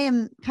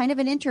am kind of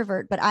an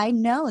introvert, but I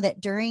know that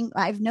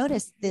I've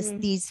noticed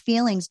these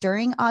feelings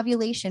during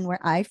ovulation where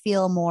I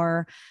feel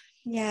more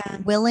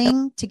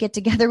willing to get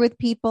together with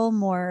people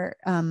more.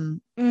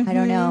 I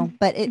don't know,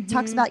 but it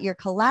talks about your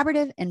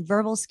collaborative and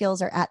verbal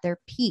skills are at their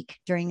peak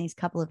during these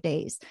couple of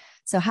days.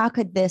 So how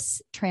could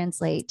this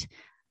translate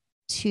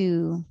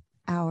to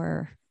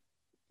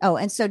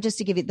and so just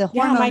to give you the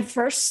hormone. My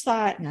first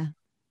thought. Yeah.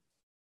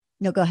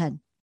 No, go ahead.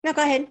 No,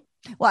 go ahead.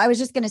 Well, I was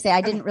just going to say,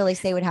 I didn't really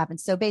say what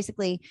happens. So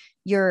basically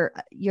your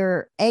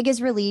egg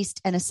is released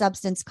and a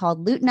substance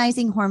called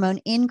luteinizing hormone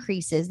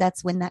increases.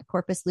 That's when that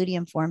corpus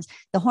luteum forms.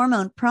 The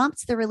hormone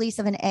prompts the release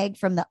of an egg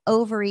from the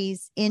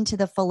ovaries into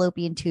the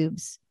fallopian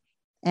tubes.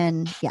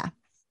 And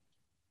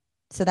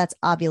so that's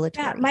ovulatory.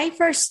 Yeah, my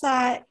first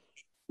thought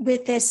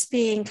with this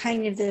being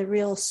kind of the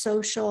real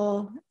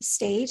social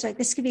stage, like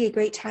this could be a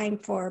great time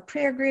for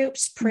prayer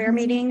groups, prayer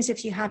meetings.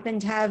 If you happen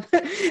to have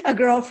a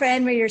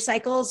girlfriend where your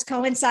cycles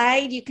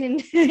coincide, you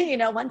can,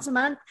 once a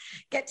month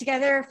get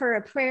together for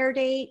a prayer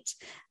date.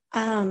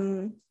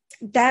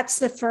 That's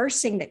the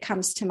first thing that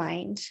comes to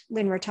mind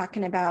when we're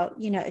talking about,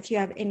 if you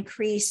have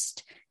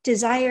increased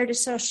desire to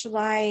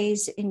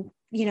socialize,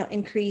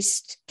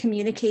 increased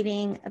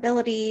communicating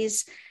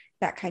abilities,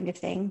 that kind of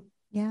thing.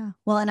 Yeah.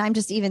 Well, and I'm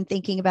just even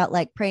thinking about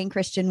like praying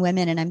Christian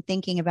women, and I'm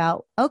thinking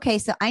about, okay,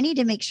 so I need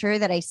to make sure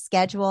that I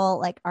schedule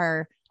like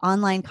our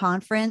online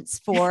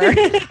conference for,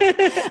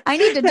 I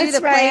need to do the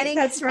planning.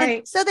 That's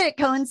right. So that it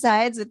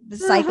coincides with the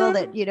cycle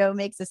that,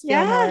 makes us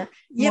feel more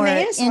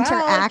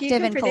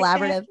interactive and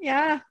collaborative.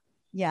 That.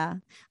 Yeah.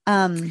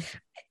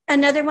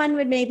 Another one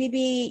would maybe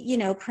be,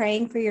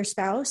 praying for your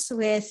spouse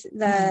with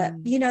the,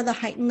 the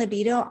heightened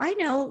libido. I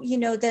know,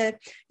 the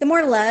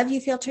more love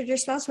you feel toward your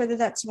spouse, whether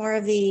that's more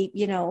of the,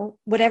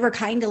 whatever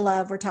kind of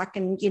love we're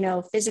talking,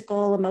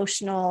 physical,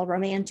 emotional,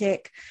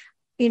 romantic,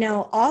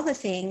 all the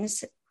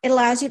things, it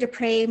allows you to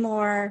pray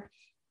more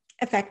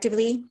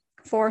effectively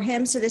for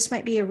him. So this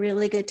might be a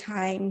really good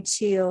time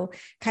to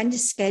kind of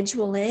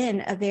schedule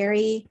in a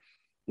very,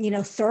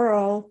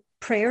 thorough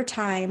prayer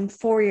time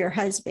for your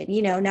husband,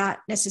 not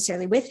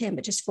necessarily with him,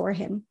 but just for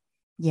him.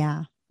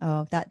 Yeah.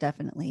 Oh, that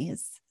definitely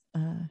is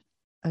a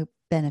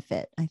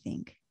benefit, I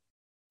think.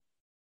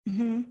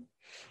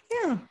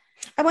 Yeah.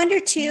 I wonder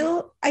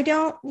too, I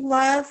don't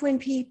love when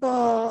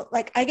people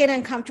like, I get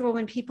uncomfortable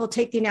when people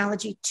take the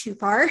analogy too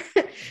far,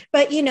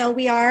 but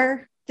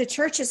the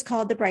church is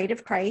called the bride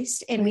of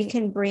Christ, and we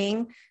can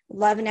bring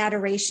love and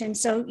adoration.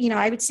 So,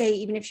 I would say,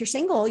 even if you're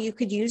single, you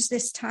could use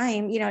this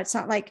time. It's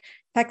not like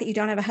the fact that you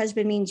don't have a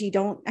husband means you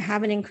don't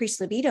have an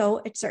increased libido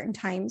at certain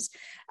times.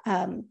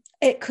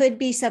 It could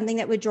be something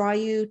that would draw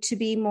you to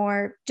be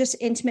more just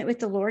intimate with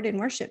the Lord in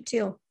worship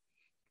too.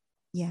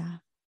 Yeah.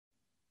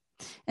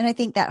 And I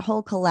think that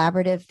whole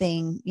collaborative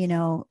thing,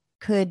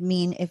 could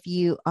mean if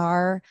you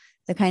are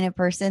the kind of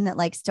person that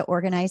likes to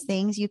organize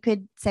things, you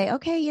could say,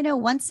 okay,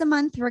 once a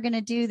month, we're going to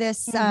do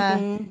this.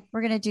 We're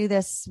going to do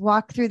this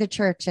walk through the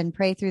church and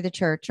pray through the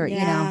church, or,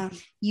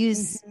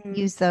 use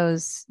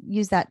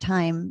that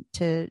time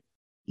to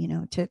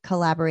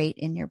collaborate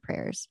in your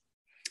prayers.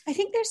 I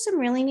think there's some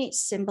really neat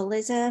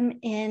symbolism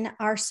in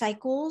our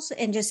cycles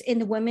and just in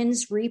the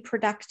women's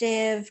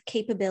reproductive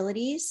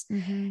capabilities.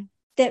 Mm-hmm.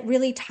 That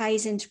really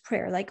ties into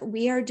prayer. Like,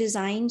 we are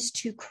designed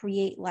to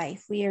create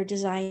life. We are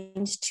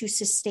designed to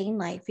sustain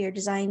life. We are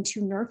designed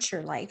to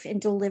nurture life and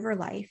deliver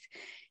life.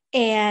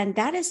 And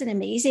that is an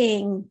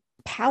amazing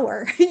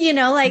power,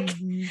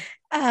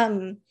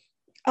 mm-hmm.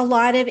 A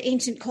lot of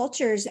ancient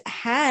cultures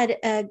had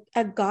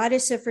a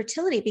goddess of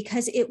fertility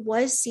because it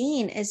was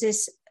seen as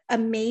this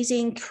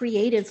amazing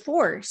creative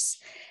force.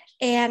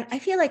 And I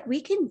feel like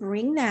we can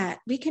bring that,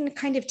 we can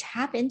kind of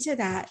tap into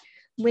that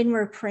when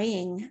we're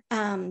praying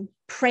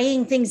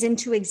things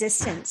into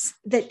existence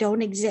that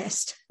don't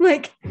exist.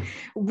 Like,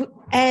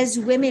 as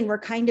women, we're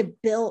kind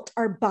of built,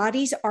 our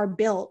bodies are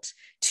built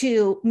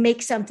to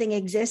make something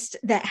exist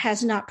that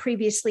has not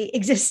previously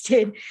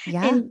existed.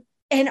 Yeah.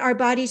 And our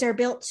bodies are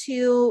built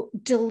to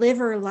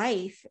deliver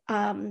life.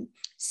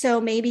 So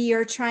maybe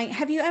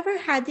have you ever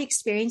had the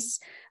experience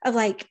of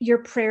like your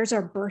prayers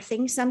are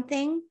birthing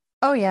something?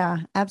 Oh yeah,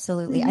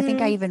 absolutely. Mm-hmm. I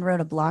think I even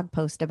wrote a blog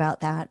post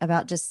about that,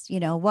 about just,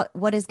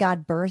 what is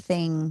God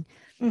birthing?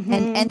 Mm-hmm.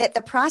 And that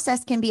the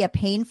process can be a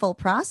painful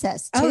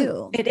process too.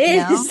 Oh, it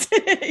is.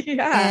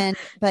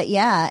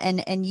 Yeah.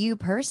 And you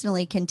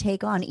personally can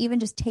take on, even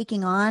just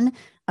taking on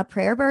a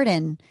prayer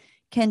burden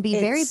can be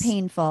very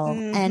painful.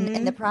 Mm-hmm. And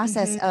in the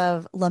process mm-hmm.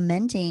 of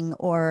lamenting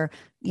or,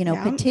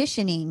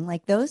 petitioning,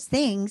 like those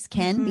things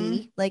can mm-hmm.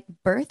 be like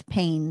birth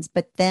pains.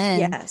 But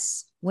then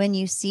when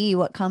you see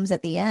what comes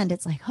at the end,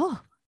 it's like,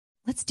 oh,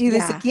 let's do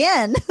this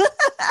again.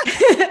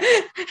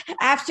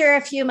 After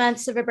a few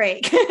months of a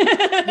break.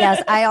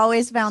 Yes, I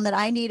always found that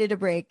I needed a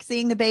break.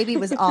 Seeing the baby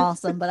was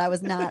awesome, but I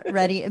was not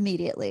ready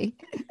immediately.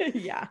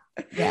 Yeah.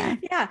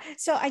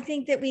 So I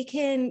think that we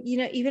can,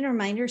 even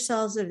remind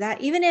ourselves of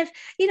that, even if,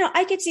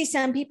 I could see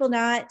some people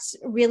not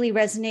really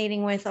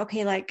resonating with,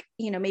 okay, like,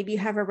 maybe you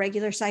have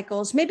irregular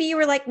cycles. Maybe you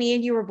were like me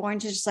and you were born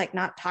to just like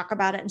not talk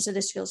about it. And so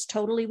this feels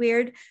totally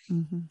weird.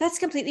 Mm-hmm. That's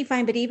completely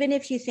fine. But even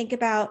if you think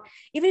about,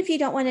 even if you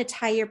don't want to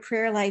tie your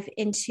prayer life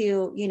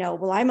into,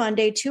 well, I'm on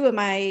day 2 of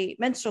my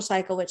menstrual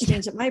cycle, which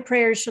means that my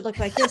prayers should look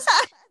like this.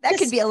 That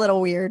could be a little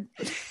weird.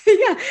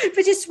 Yeah.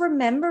 But just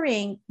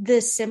remembering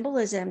the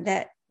symbolism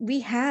that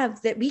we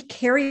have, that we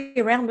carry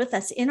around with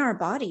us in our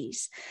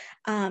bodies,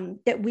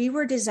 that we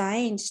were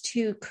designed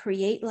to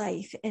create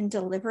life and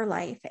deliver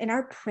life, and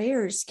our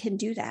prayers can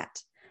do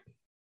that.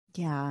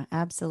 Yeah,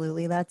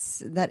 absolutely.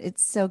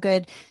 It's so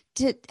good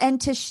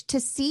to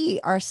see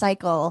our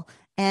cycle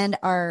and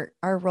our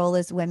role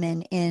as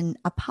women in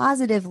a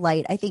positive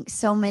light. I think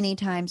so many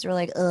times we're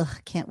like, ugh,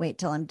 can't wait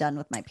till I'm done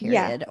with my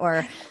period.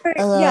 Or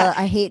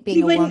I hate being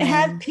a woman. You wouldn't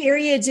have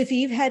periods if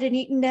Eve hadn't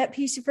eaten that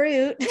piece of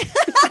fruit.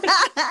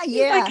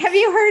 Yeah. Like, have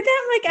you heard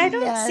that? Like, I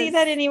don't see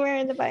that anywhere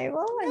in the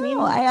Bible.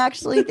 I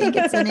actually think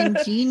it's an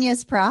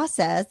ingenious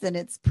process, and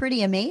it's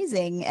pretty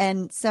amazing.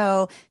 And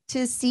so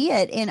to see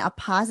it in a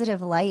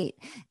positive light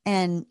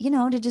and,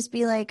 to just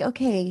be like,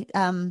 okay,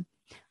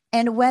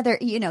 and whether,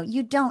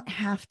 you don't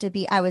have to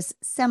be, I was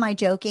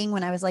semi-joking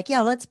when I was like,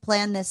 yeah, let's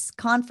plan this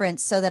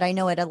conference so that I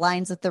know it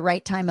aligns with the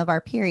right time of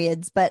our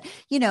periods. But,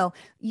 you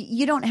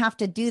don't have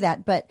to do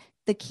that. But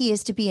the key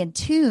is to be in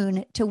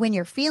tune to when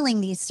you're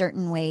feeling these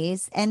certain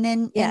ways. And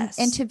then,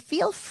 and to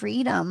feel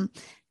freedom,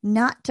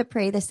 not to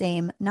pray the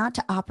same, not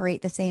to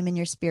operate the same in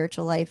your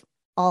spiritual life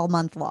all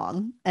month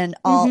long and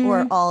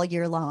all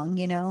year long,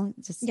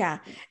 just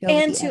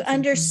and to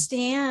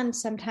understand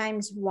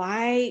sometimes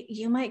why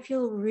you might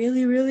feel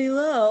really, really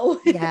low.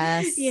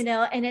 Yes.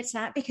 And it's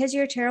not because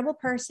you're a terrible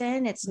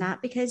person. It's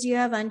not because you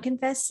have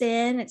unconfessed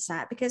sin. It's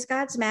not because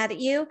God's mad at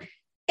you.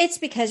 It's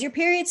because your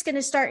period's going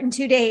to start in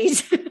 2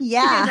 days.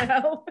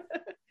 Yeah.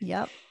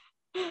 Yep.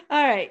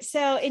 All right.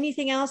 So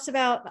anything else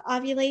about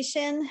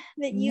ovulation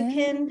that you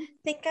can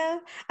think of?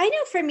 I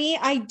know for me,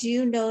 I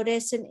do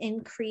notice an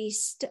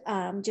increased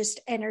just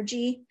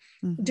energy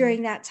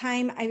during that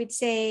time. I would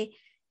say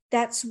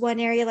that's one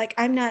area. Like,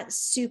 I'm not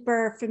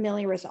super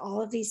familiar with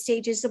all of these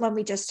stages. The one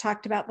we just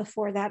talked about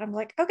before that, I'm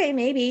like, okay,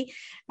 maybe,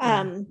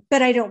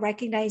 but I don't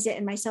recognize it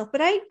in myself.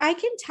 But I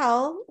can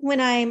tell when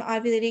I'm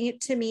ovulating.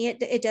 It to me,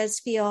 it does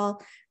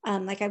feel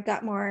like I've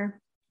got more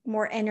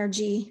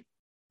energy.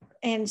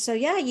 And so,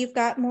 you've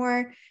got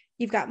more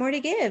you've got more to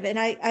give. And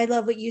I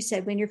love what you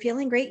said. When you're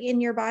feeling great in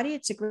your body,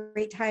 it's a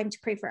great time to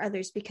pray for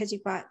others, because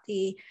you've got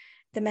the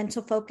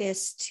mental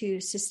focus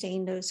to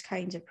sustain those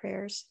kinds of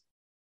prayers.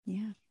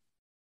 Yeah.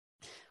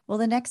 Well,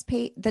 the next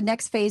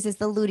phase is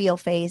the luteal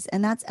phase,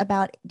 and that's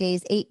about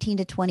days 18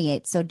 to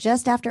 28. So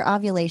just after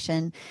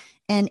ovulation.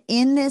 And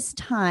in this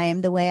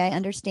time, the way I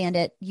understand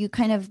it, you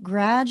kind of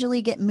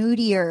gradually get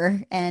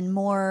moodier and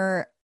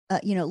more,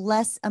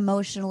 less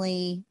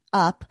emotionally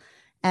up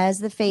as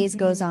the phase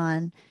goes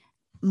on,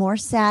 more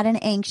sad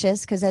and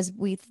anxious. Because as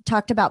we've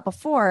talked about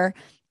before,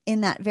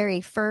 in that very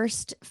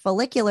first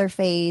follicular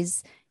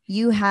phase,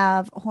 you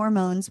have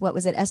hormones, what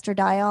was it,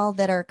 estradiol,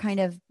 that are kind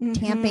of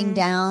tamping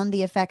down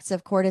the effects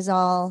of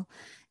cortisol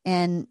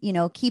and,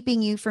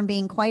 keeping you from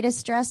being quite as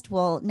stressed.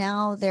 Well,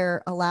 now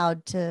they're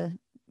allowed to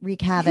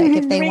wreak havoc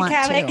if they want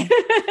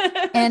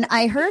to. And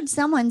I heard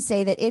someone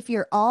say that if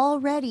you're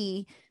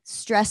already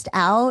stressed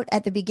out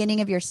at the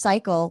beginning of your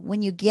cycle,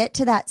 when you get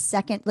to that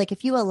second, like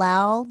if you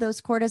allow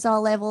those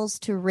cortisol levels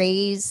to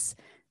raise,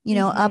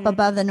 up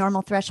above the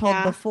normal threshold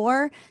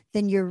before,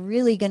 then you're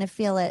really going to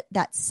feel it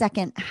that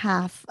second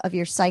half of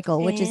your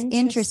cycle, which is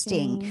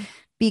interesting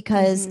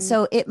because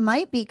so it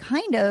might be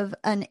kind of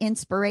an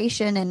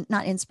inspiration and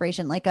not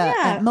inspiration, like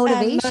a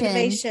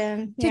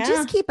motivation to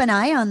just keep an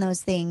eye on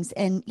those things.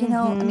 And,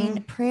 I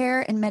mean,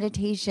 prayer and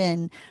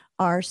meditation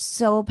are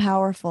so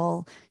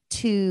powerful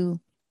to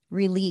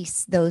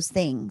release those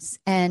things.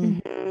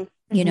 And,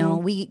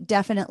 we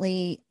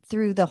definitely,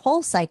 through the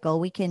whole cycle,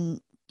 we can,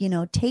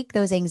 take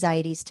those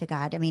anxieties to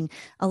God. I mean,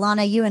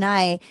 Alana, you and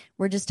I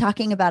were just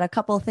talking about a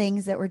couple of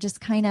things that were just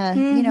kind of,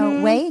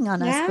 weighing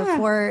on us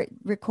before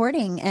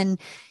recording.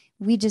 And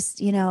we just,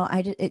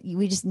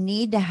 we just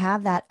need to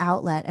have that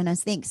outlet. And I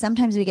think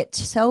sometimes we get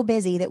so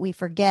busy that we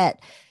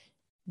forget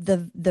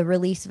the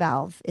release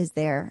valve is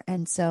there.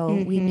 And so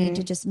we need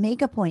to just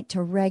make a point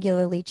to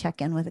regularly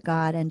check in with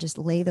God and just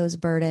lay those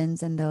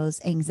burdens and those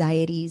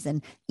anxieties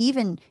and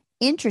even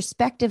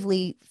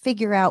introspectively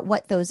figure out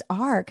what those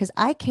are. Because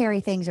I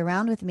carry things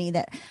around with me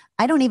that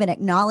I don't even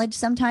acknowledge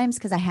sometimes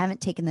because I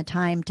haven't taken the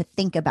time to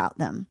think about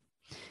them.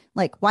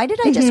 Like, why did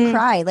I just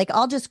cry? Like,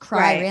 I'll just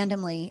cry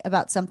randomly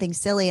about something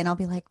silly. And I'll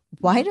be like,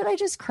 why did I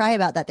just cry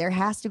about that? There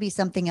has to be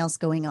something else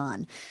going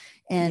on.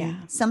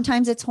 And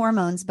sometimes it's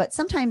hormones, but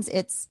sometimes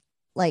it's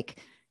like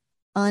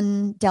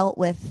undealt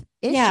with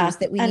issues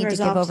that we need to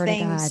give over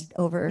things. to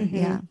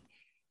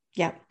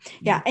God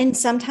Yeah. And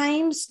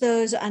sometimes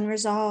those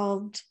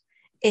unresolved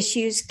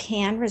issues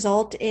can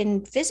result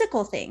in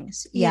physical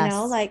things,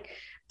 like,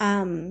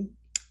 I'm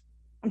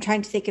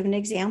trying to think of an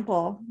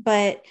example,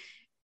 but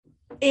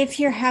if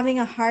you're having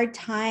a hard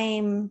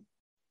time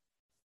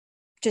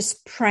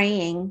just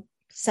praying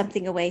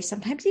something away,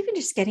 sometimes even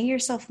just getting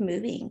yourself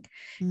moving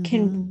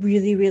can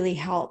really, really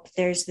help.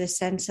 There's this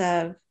sense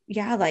of,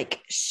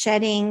 like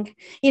shedding,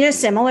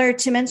 similar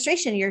to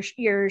menstruation,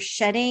 you're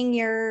shedding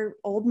your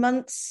old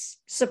month's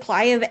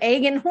supply of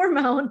egg and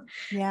hormone.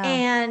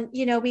 And,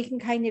 we can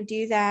kind of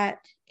do that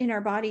in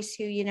our bodies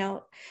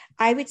too.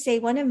 I would say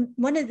one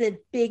of the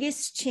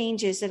biggest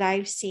changes that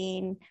I've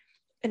seen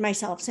in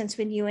myself since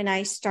when you and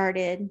I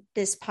started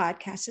this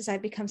podcast is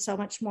I've become so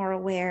much more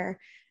aware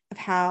of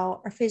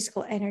how our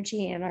physical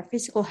energy and our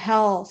physical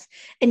health,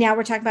 and now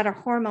we're talking about our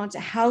hormones,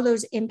 how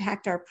those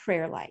impact our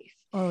prayer life.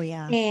 Oh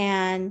yeah.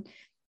 And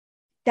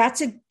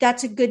that's a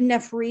good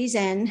enough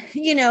reason,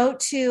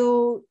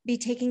 to be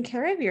taking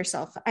care of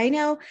yourself. I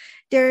know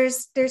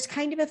there's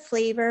kind of a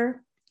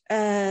flavor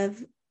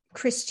of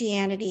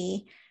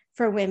Christianity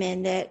for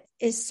women that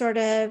is sort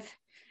of,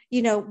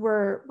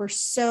 we're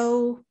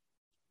so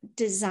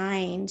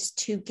designed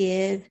to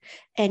give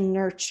and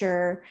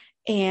nurture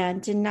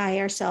and deny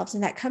ourselves.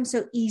 And that comes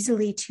so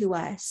easily to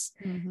us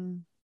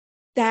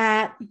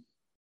that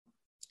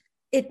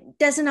it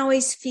doesn't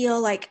always feel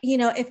like,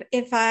 if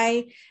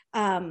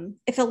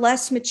a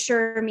less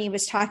mature me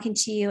was talking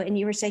to you and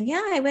you were saying,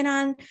 I went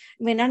on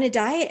a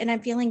diet and I'm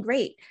feeling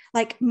great.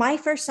 Like my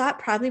first thought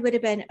probably would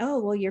have been, oh,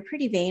 well, you're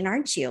pretty vain,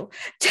 aren't you?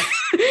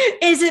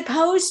 As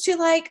opposed to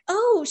like,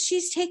 oh,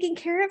 she's taking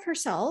care of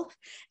herself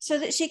so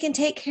that she can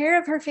take care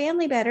of her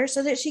family better,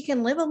 so that she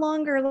can live a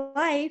longer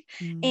life.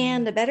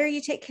 And the better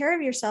you take care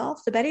of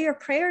yourself, the better your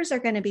prayers are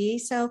going to be.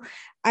 So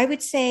I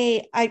would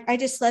say, I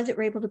just love that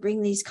we're able to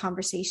bring these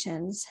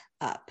conversations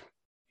up.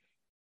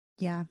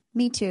 Yeah,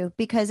 me too,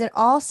 because it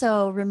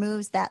also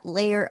removes that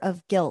layer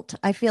of guilt.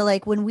 I feel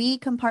like when we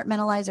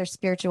compartmentalize our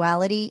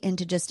spirituality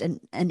into just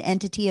an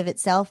entity of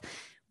itself,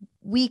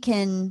 we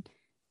can,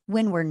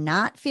 when we're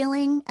not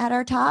feeling at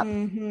our top,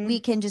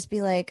 we can just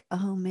be like,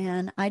 oh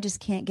man, I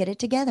just can't get it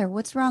together.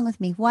 What's wrong with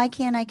me? Why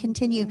can't I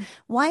continue?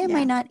 Why am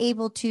I not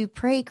able to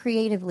pray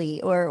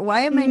creatively? Or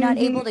why am I not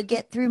able to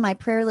get through my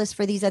prayer list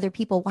for these other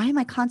people? Why am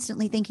I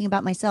constantly thinking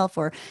about myself?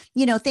 Or,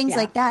 things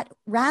like that,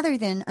 rather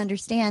than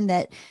understand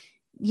that,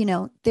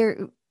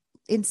 there,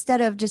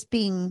 instead of just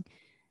being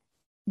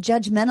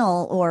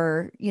judgmental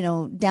or,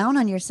 down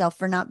on yourself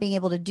for not being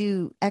able to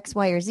do X,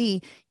 Y, or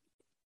Z,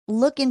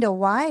 look into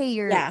why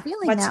you're Yeah,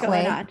 feeling what's that going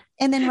way on?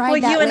 and then Well,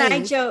 ride that you and I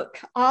wave. joke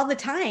all the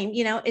time,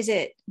 is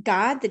it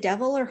God, the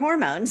devil, or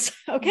hormones?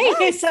 Okay,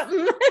 Yes,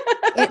 something.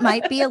 it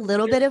might be a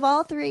little bit of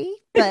all three,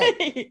 but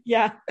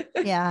Yeah.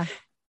 yeah.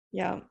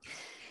 Yeah.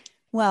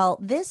 Well,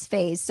 this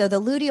phase, so the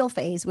luteal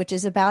phase, which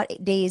is about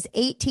days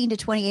 18 to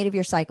 28 of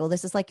your cycle,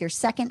 this is like your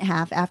second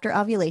half after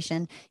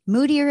ovulation.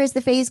 Moodier as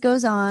the phase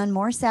goes on,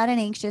 more sad and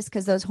anxious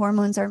because those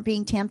hormones aren't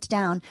being tamped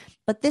down.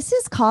 But this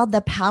is called the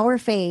power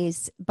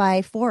phase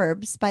by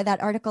Forbes, by that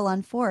article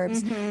on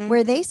Forbes, Mm-hmm.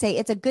 where they say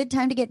it's a good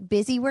time to get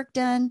busy work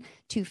done,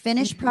 to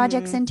finish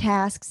projects and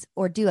tasks,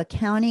 or do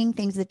accounting,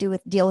 things that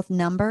deal with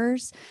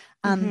numbers.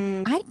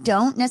 Mm-hmm. I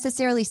don't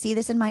necessarily see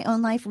this in my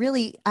own life.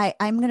 Really,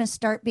 I'm going to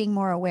start being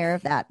more aware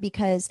of that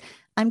because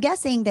I'm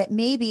guessing that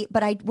maybe,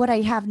 but what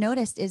I have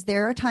noticed is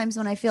there are times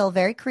when I feel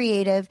very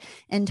creative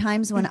and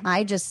times when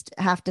I just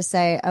have to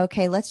say,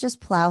 okay, let's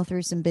just plow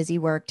through some busy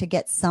work to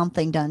get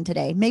something done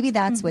today. Maybe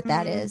that's what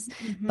that is.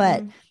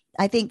 But Mm-hmm.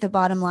 I think the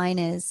bottom line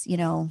is,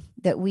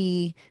 that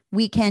we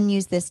can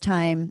use this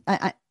time,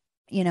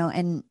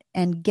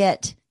 and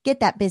get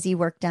that busy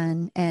work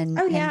done and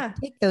Oh, and yeah.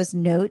 take those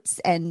notes.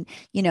 And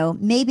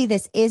maybe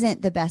this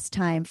isn't the best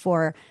time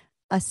for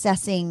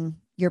assessing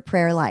your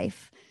prayer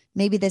life.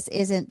 Maybe this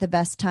isn't the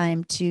best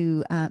time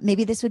to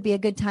maybe this would be a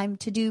good time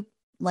to do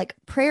like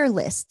prayer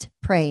list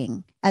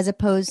praying as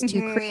opposed to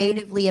Mm-hmm.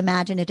 creatively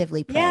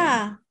imaginatively praying.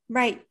 Yeah,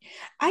 right.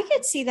 I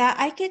could see that.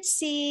 I could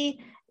see,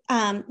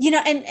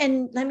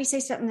 and let me say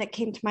something that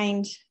came to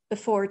mind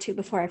before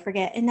I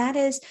forget. And that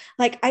is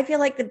like, I feel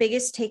like the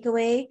biggest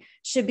takeaway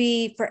should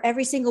be for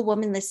every single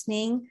woman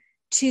listening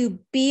to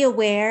be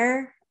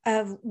aware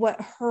of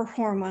what her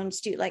hormones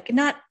do. Like,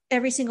 not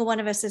every single one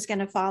of us is going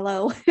to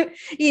follow,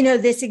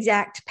 this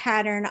exact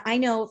pattern. I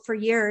know for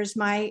years,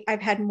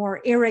 I've had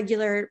more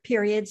irregular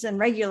periods than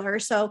regular.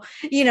 So,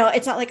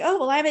 it's not like, oh,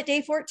 well, I'm at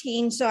day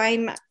 14. So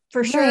I'm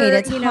for Right, sure,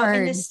 it's in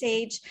hard. this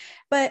stage.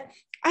 But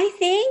I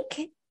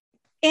think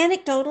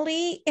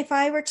anecdotally, if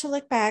I were to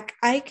look back,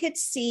 I could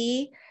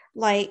see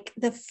like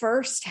the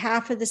first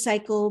half of the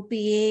cycle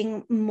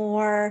being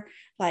more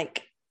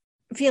like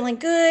feeling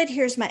good.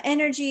 Here's my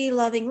energy,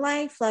 loving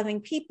life, loving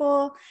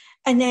people.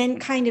 And then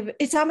kind of,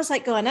 it's almost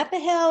like going up a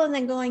hill and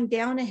then going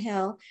down a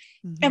hill.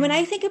 And when Mm-hmm.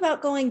 I think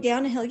about going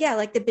down a hill, yeah,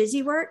 like the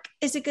busy work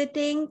is a good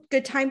thing,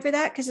 good time for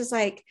that. Cause it's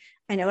like,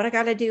 I know what I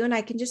got to do and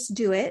I can just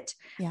do it.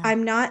 Yeah.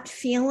 I'm not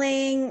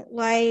feeling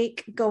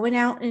like going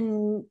out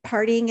and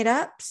partying it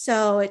up.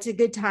 So it's a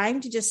good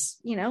time to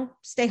just,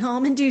 stay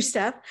home and do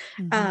stuff.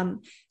 Mm-hmm.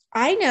 Um,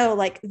 I know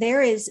like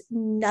there is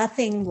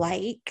nothing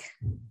like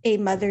a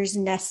mother's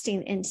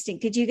nesting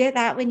instinct. Did you get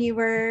that when you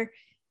were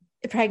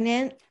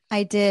pregnant?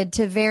 I did,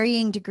 to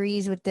varying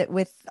degrees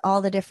with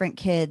all the different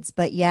kids.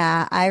 But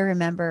yeah, I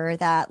remember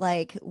that,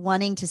 like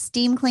wanting to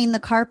steam clean the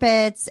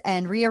carpets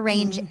and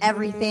rearrange Mm-hmm.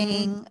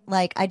 everything.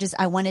 Like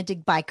I wanted to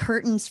buy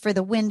curtains for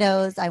the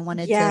windows. I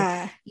wanted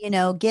to,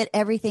 Yeah. get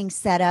everything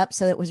set up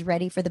so it was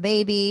ready for the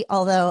baby.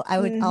 Although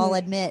I'll Mm-hmm.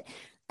 admit,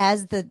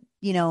 as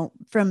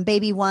from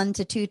baby 1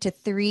 to 2 to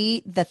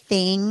 3, the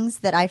things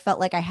that I felt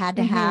like I had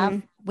to have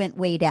Mm-hmm. went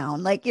way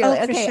down. Like you're Oh,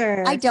 like, for okay, I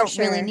sure. For don't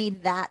really sure.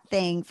 need that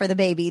thing for the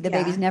baby. The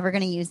baby's Yeah. never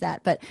going to use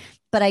that. But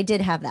I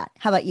did have that.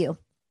 How about you?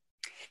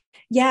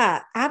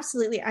 Yeah,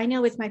 absolutely. I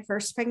know with my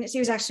first pregnancy,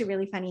 it was actually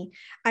really funny.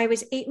 I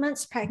was 8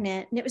 months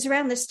pregnant and it was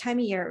around this time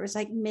of year. It was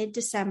like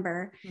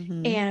mid-December.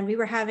 Mm-hmm. And we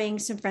were having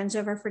some friends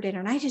over for dinner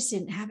and I just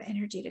didn't have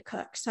energy to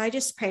cook. So I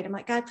just prayed. I'm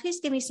like, God, please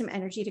give me some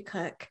energy to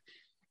cook.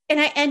 And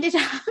I ended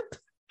up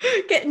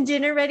getting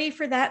dinner ready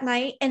for that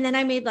night. And then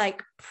I made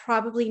like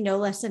probably no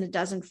less than a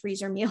dozen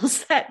freezer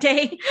meals that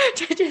day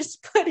to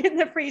just put in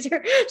the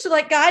freezer. So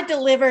like God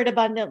delivered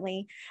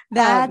abundantly.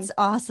 That's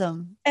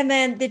awesome. And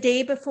then the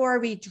day before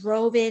we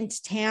drove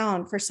into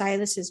town for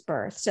Silas's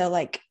birth. So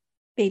like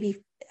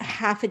maybe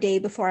half a day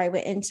before I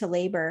went into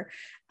labor,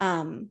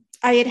 I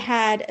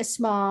had a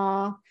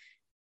small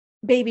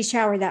baby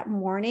shower that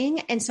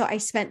morning. And so I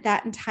spent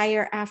that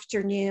entire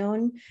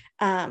afternoon,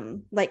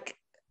 like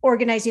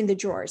organizing the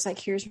drawers. Like,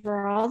 here's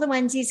where all the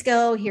onesies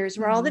go. Here's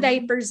where all the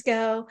Mm-hmm. diapers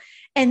go.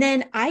 And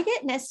then I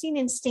get nesting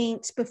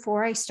instincts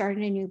before I start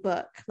a new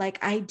book. Like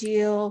I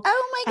do.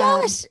 Oh my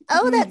gosh.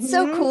 Oh, that's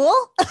so Mhm.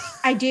 cool.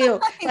 I do.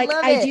 I Like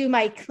love I it. do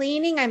my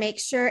cleaning, I make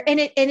sure and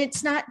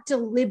it's not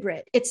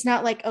deliberate. It's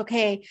not like,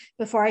 okay,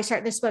 before I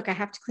start this book, I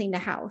have to clean the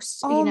house,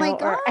 Oh my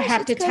or I gosh.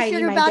 have It's to because tidy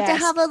you're my about to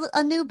have desk.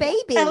 a new A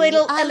baby.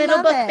 little I a little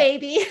love book it.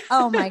 baby.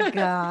 Oh my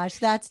gosh.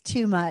 That's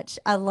too much.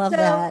 I love So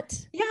that.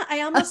 yeah,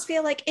 I almost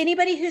feel like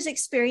anybody who's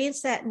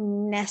experienced that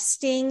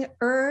nesting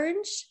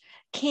urge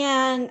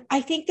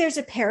I think there's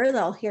a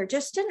parallel here,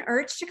 just an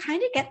urge to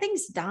kind of get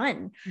things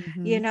done.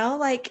 Mm-hmm.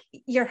 Like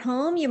you're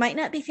home, you might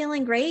not be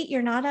feeling great.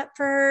 You're not up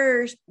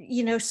for,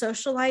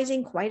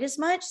 socializing quite as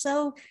much.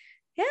 So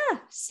yeah,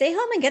 stay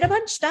home and get a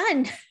bunch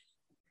done.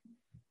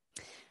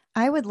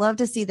 I would love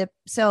to see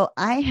so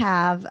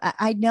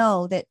I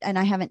know that, and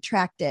I haven't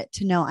tracked it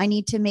to know I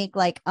need to make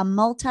like a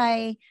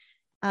multi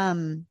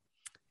um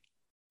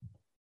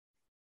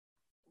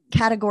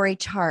category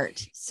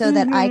chart so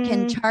that I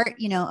can chart,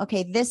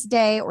 okay, this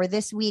day or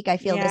this week, I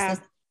feel this,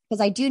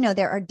 because I do know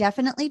there are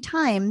definitely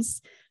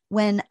times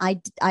when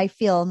I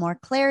feel more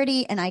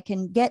clarity and I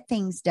can get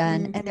things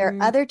done. And there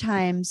are other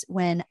times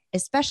when,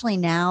 especially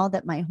now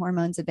that my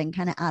hormones have been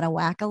kind of out of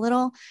whack a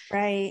little,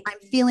 right,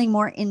 I'm feeling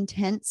more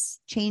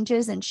intense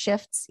changes and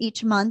shifts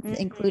each month,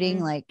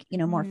 including like,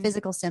 more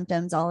physical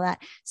symptoms, all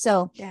that.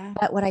 So,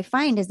 but what I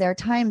find is there are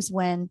times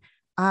when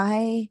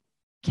I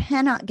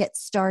cannot get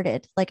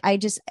started. Like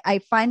I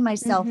find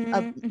myself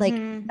like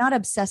not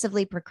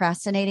obsessively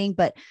procrastinating,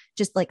 but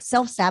just like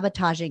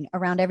self-sabotaging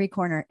around every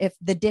corner. If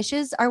the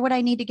dishes are what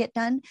I need to get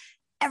done,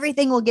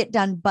 everything will get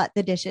done but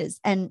the dishes.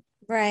 And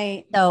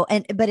right. So,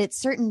 but it's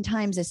certain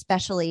times,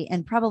 especially,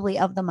 and probably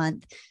of the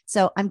month.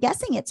 So I'm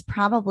guessing it's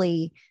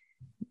probably,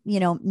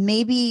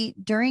 maybe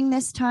during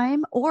this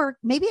time, or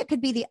maybe it could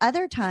be the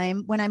other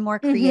time when I'm more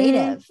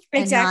creative.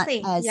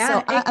 Exactly. And not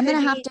so I'm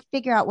going to have to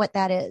figure out what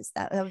that is.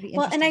 That would be interesting.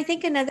 Well, and I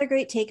think another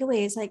great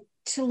takeaway is like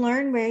to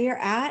learn where you're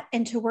at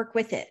and to work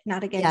with it,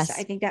 not against it.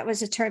 I think that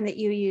was a term that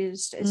you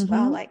used as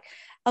well. Like,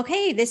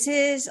 okay, this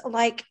is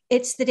like,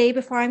 it's the day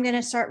before I'm going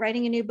to start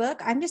writing a new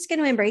book. I'm just going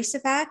to embrace the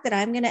fact that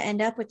I'm going to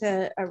end up with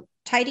a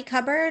tidy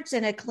cupboards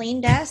and a clean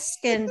desk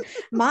and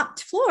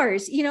mopped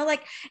floors,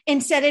 like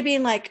instead of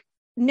being like,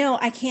 no,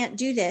 I can't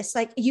do this.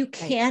 Like you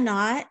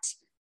cannot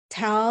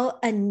tell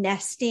a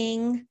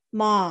nesting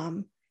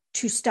mom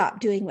to stop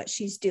doing what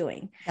she's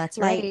doing. That's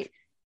like, right.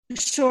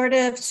 Short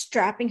of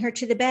strapping her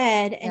to the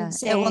bed and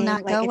saying, it will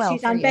not like, go if well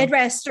she's on bed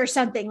rest or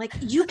something, like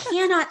you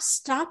cannot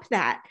stop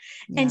that.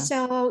 And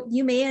so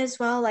you may as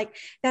well, like,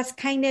 that's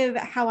kind of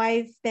how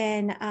I've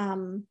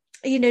been,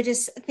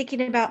 just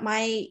thinking about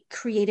my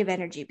creative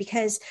energy,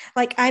 because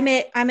like I'm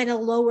at a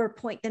lower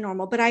point than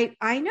normal, but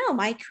I know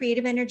my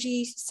creative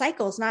energy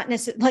cycles, not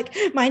necessarily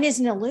like mine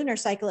isn't a lunar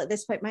cycle at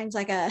this point. Mine's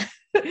like a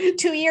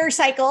 2-year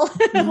cycle,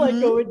 like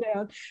going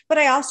down. But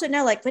I also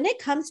know like when it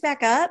comes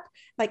back up,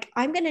 like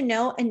I'm going to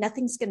know and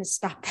nothing's going to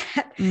stop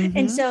that.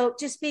 And so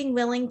just being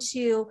willing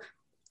to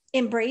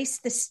embrace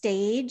the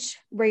stage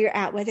where you're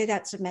at, whether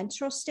that's a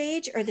menstrual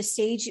stage or the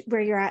stage where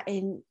you're at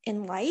in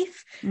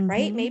life,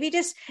 right? Maybe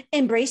just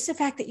embrace the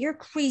fact that you're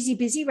crazy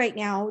busy right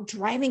now,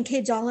 driving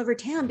kids all over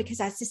town because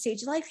that's the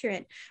stage of life you're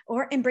in,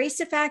 or embrace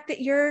the fact that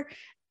you're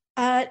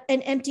an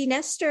empty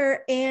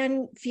nester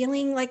and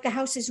feeling like the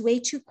house is way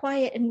too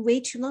quiet and way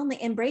too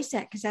lonely. Embrace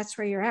that because that's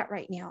where you're at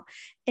right now,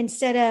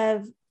 instead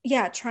of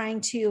trying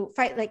to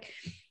fight. Like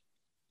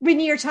when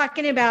you're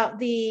talking about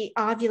the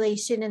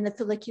ovulation and the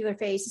follicular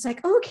phase, it's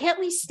like, oh, can't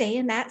we stay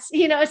in that?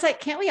 It's like,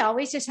 can't we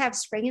always just have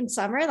spring and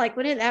summer? Like,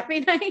 wouldn't that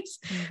be nice?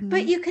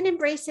 But you can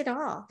embrace it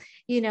all.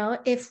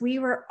 If we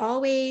were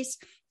always,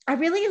 I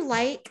really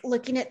like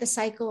looking at the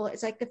cycle.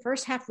 It's like the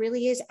first half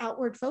really is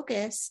outward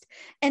focused.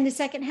 And the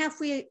second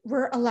half, we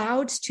were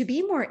allowed to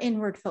be more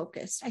inward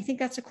focused. I think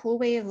that's a cool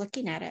way of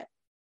looking at it.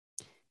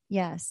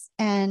 Yes.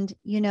 And,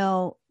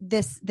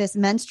 this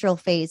menstrual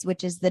phase,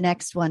 which is the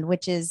next one,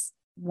 which is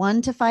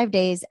 1 to 5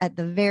 days at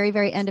the very,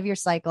 very end of your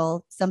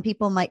cycle. Some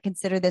people might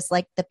consider this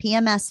like the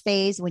PMS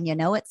phase when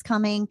it's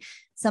coming.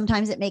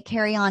 Sometimes it may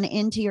carry on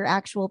into your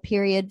actual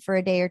period for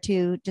a day or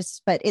two,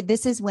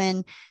 this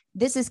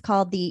is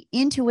called the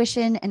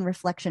intuition and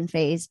reflection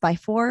phase by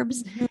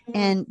Forbes.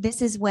 And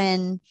this is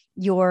when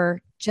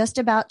you're just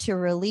about to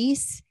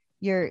release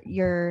your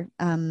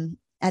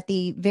at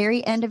the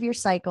very end of your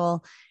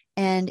cycle,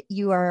 and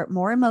you are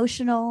more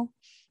emotional.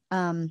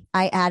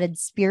 I added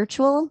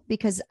spiritual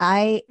because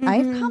I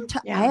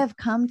have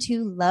come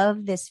to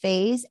love this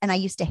phase, and I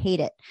used to hate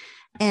it.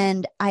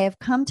 And I have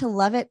come to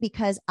love it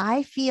because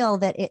I feel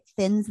that it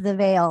thins the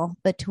veil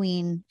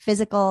between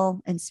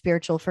physical and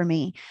spiritual for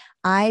me.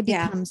 I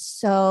become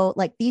so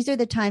like, these are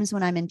the times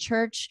when I'm in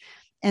church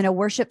and a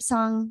worship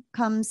song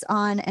comes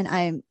on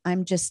and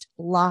I'm just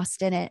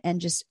lost in it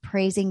and just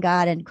praising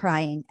God and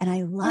crying. And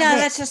I love it. No,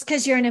 that's just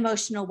because you're an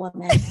emotional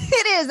woman.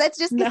 It is. That's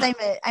just because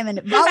I'm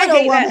a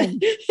volatile woman.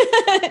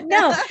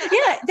 No.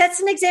 Yeah. That's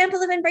an example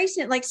of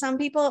embracing it. Like some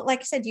people, like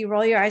I said, you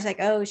roll your eyes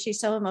like, oh, she's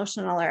so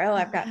emotional, or, oh,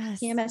 I've got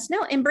PMS.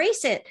 No,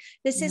 embrace it.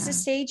 This is the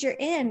stage you're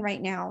in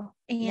right now.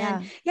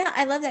 And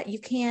I love that you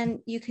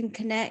can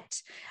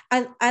connect.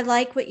 I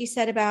like what you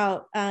said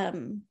about,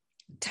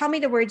 tell me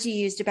the words you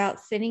used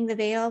about thinning the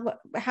veil.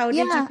 How did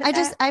you put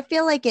that? I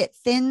feel like it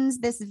thins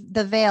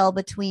the veil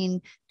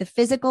between the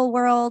physical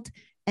world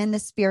and the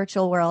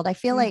spiritual world. I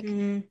feel like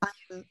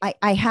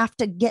I have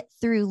to get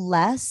through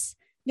less.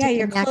 Yeah,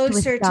 you're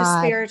closer to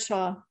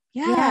spiritual.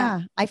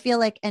 Yeah. I feel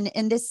like, and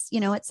this,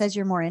 it says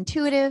you're more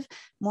intuitive,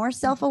 more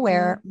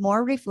self-aware,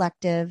 more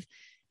reflective.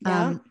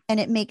 And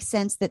it makes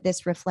sense that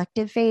this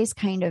reflective phase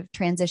kind of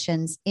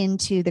transitions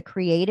into the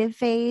creative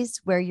phase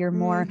where you're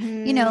more,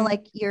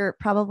 like you're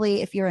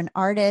probably, if you're an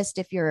artist,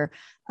 if you're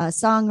a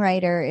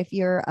songwriter, if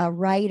you're a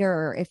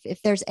writer,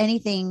 if there's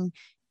anything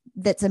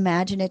that's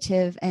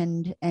imaginative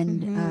and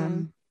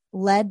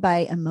led by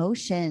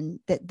emotion,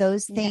 that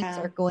those things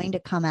are going to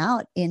come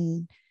out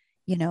in,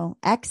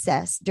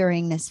 excess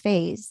during this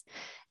phase.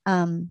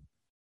 And,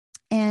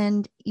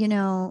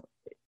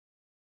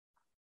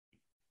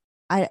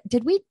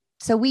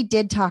 so we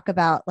did talk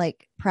about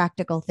like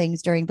practical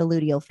things during the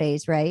luteal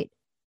phase, right?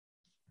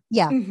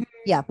 Yeah. Mhm.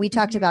 Yeah. We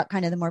talked about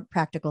kind of the more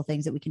practical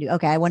things that we can do.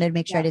 Okay. I wanted to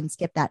make sure I didn't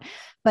skip that.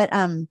 But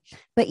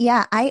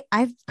yeah,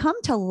 I've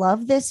come to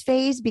love this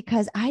phase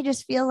because I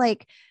just feel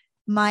like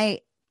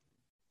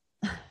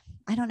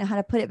I don't know how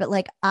to put it, but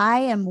like I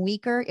am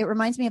weaker. It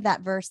reminds me of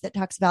that verse that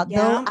talks about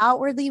though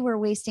outwardly we're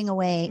wasting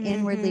away,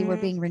 inwardly we're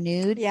being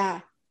renewed.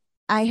 Yeah.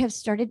 I have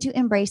started to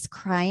embrace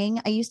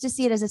crying. I used to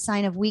see it as a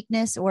sign of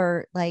weakness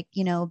or like,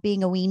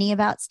 being a weenie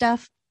about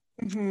stuff.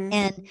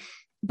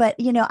 But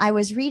I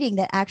was reading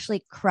that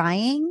actually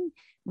crying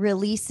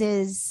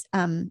releases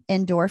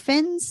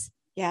endorphins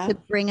to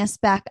bring us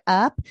back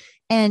up.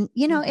 And,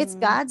 it's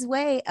God's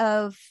way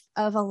of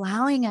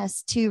allowing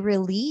us to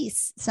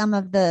release some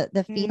of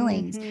the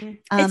feelings.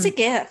 It's a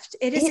gift.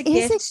 It is a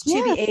gift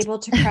to be able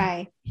to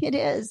cry. It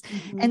is.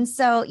 And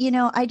so,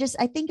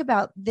 I think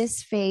about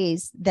this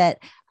phase that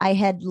I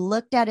had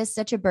looked at as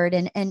such a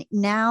burden. And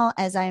now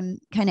as I'm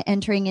kind of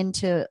entering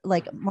into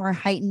like more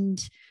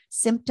heightened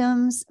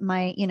symptoms,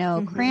 my,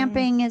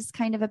 cramping is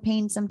kind of a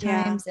pain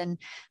sometimes and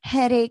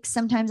headaches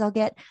sometimes I'll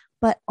get.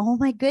 But oh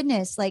my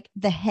goodness, like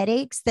the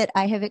headaches that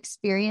I have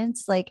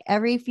experienced, like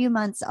every few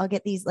months, I'll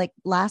get these. Like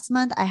last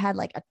month, I had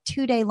like a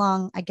 2-day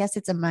long, I guess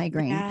it's a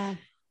migraine. Yeah.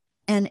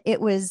 And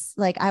it was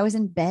like, I was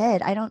in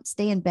bed. I don't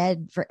stay in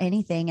bed for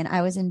anything. And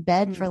I was in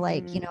bed for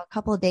like, a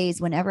couple of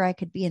days. Whenever I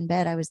could be in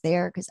bed, I was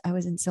there because I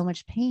was in so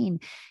much pain.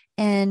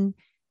 And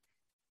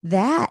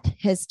that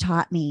has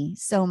taught me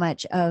so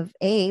much of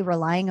A,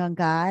 relying on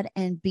God,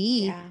 and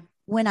B,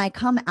 when I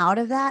come out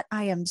of that,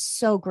 I am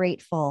so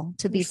grateful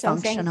to be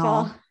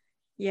functional. Thankful.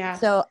 Yeah.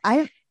 So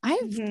I've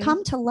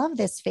come to love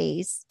this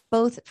phase,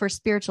 both for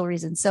spiritual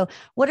reasons. So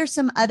what are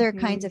some other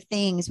kinds of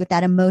things with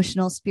that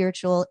emotional,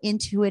 spiritual,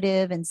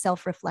 intuitive, and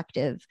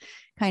self-reflective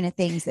kind of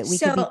things that we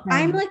could be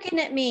praying? I'm looking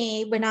at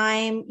me when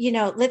I'm,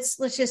 let's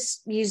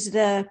just use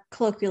the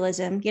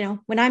colloquialism,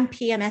 when I'm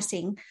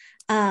PMSing,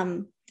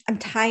 I'm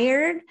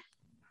tired.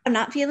 I'm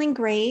not feeling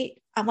great.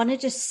 I want to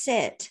just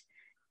sit.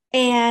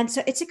 And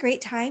so it's a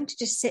great time to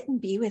just sit and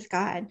be with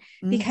God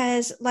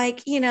because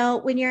like,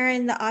 when you're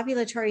in the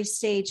ovulatory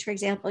stage, for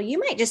example, you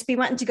might just be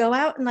wanting to go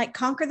out and like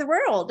conquer the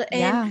world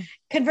and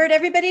convert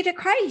everybody to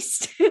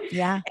Christ.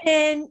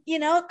 And,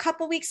 a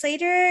couple weeks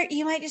later,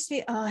 you might just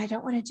be, I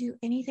don't want to do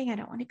anything. I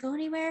don't want to go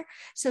anywhere.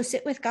 So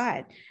sit with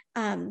God.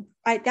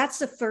 That's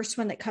the first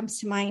one that comes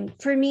to mind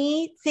for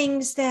me.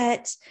 Things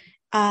that,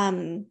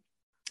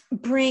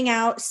 bring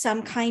out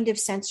some kind of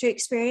sensory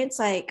experience,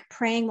 like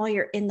praying while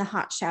you're in the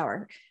hot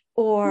shower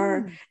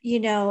or,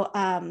 getting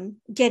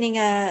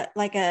a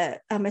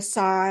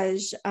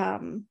massage,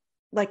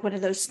 like one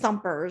of those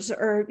thumpers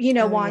or,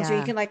 wands where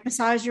you can like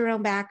massage your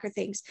own back or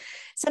things.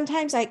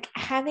 Sometimes like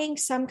having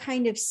some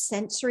kind of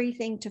sensory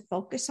thing to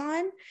focus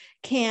on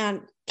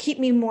can keep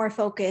me more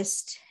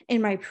focused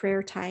in my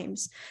prayer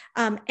times.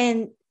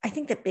 And I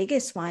think the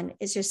biggest one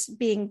is just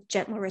being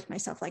gentler with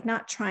myself, like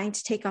not trying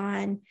to take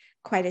on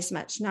quite as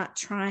much, not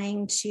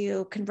trying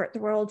to convert the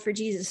world for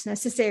Jesus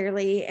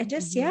necessarily. And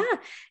just,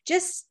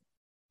 just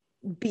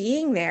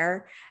being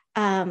there.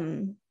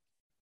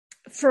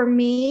 For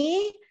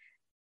me,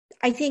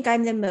 I think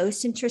I'm the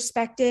most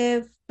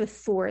introspective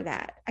before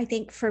that. I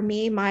think for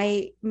me,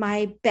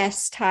 my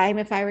best time,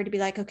 if I were to be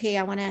like, okay,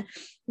 I want to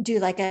do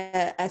like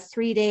a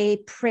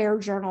 3-day prayer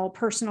journal,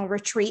 personal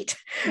retreat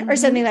or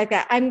something like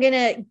that. I'm going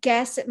to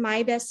guess that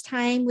my best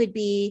time would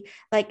be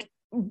like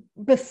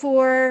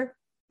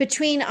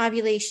between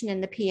ovulation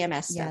and the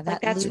PMS stuff.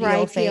 That's where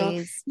I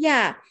feel,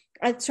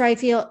 that's where I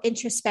feel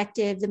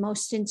introspective, the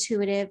most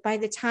intuitive. By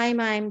the time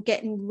I'm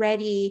getting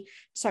ready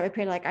to start my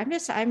prayer, like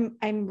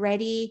I'm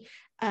ready.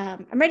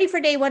 I'm ready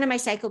for day 1 of my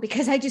cycle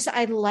because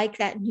I like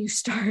that new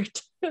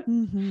start.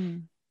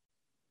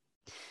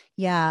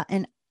 Yeah.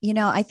 And,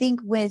 I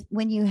think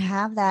when you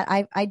have that,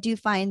 I do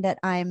find that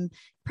I'm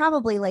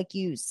probably, like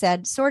you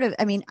said, sort of,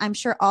 I'm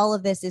sure all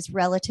of this is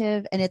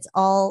relative and it's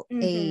all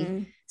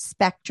a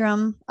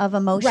spectrum of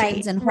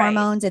emotions and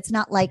hormones. It's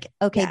not like,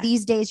 okay,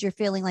 these days you're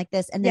feeling like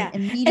this. And then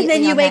immediately, and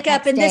then you wake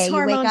up and day, this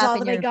hormone's all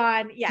the way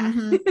gone.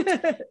 Yeah.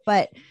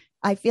 But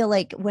I feel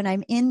like when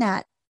I'm in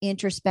that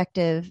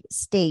introspective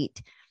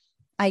state,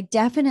 I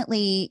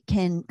definitely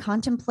can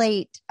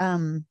contemplate,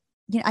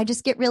 I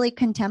just get really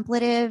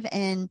contemplative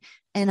and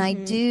I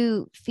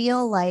do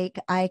feel like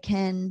I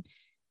can,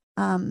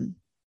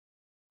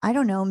 I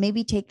don't know,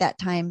 maybe take that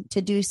time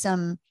to do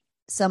some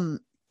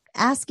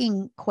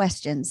asking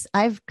questions.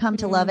 I've come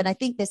to love, and I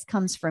think this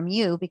comes from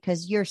you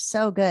because you're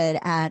so good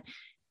at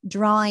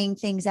drawing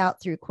things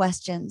out through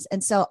questions.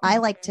 And so I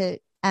like to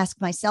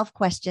ask myself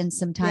questions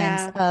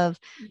sometimes of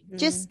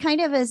just kind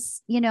of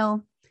as,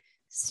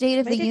 state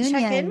of the union.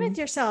 Check in with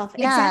yourself.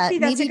 Exactly.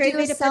 That's a great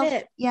way to put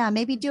it. Yeah.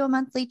 Maybe do a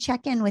monthly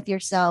check-in with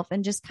yourself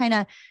and just kind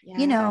of,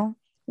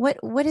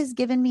 what has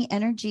given me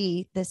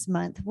energy this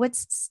month?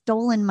 What's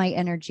stolen my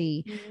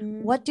energy?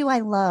 What do I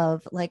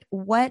love? Like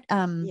what,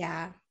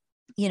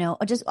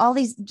 just all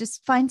these,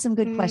 just find some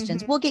good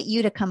questions. We'll get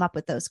you to come up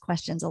with those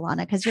questions, Alana,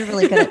 because you're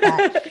really good at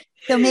that.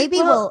 So maybe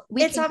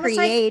we can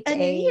create like a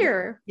new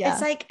year. Yeah.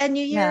 It's like a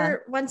new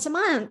year once a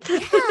month. Yeah,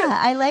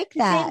 I like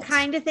that. Same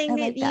kind of thing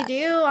that you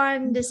do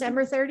on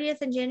December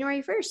 30th and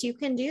January 1st. You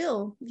can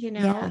do,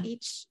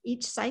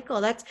 each cycle.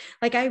 That's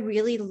like, I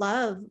really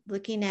love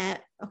looking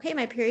at, okay,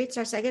 my period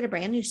starts, I get a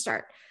brand new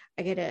start.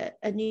 I get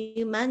a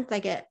new month. I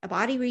get a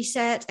body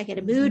reset. I get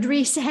a mood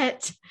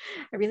reset.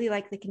 I really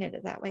like looking at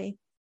it that way.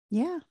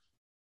 Yeah.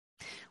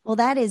 Well,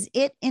 that is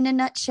it in a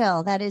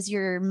nutshell. That is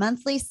your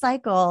monthly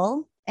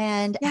cycle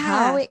and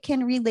how it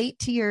can relate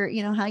to your,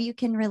 how you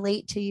can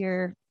relate to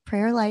your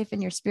prayer life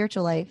and your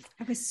spiritual life.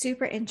 That was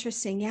super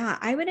interesting. Yeah.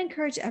 I would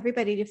encourage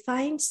everybody to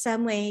find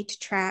some way to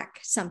track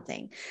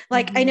something.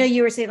 Like, I know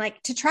you were saying,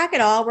 like, to track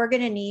it all, we're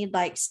going to need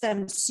like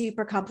some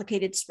super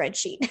complicated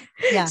spreadsheet.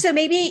 Yeah. So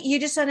maybe you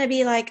just want to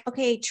be like,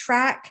 okay,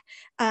 track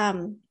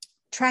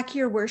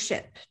your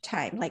worship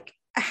time. Like,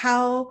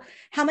 how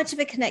much of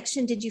a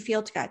connection did you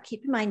feel to God?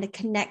 Keep in mind, the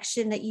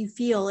connection that you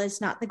feel is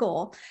not the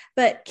goal,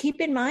 but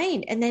keep in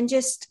mind, and then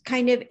just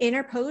kind of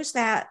interpose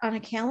that on a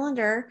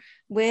calendar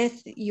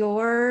with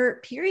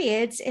your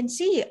periods and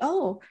see,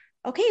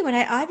 okay, when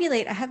I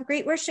ovulate, I have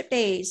great worship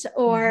days,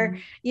 or,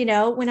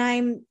 when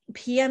I'm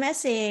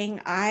PMSing,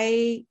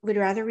 I would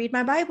rather read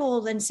my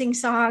Bible than sing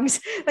songs.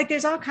 Like,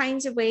 there's all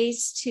kinds of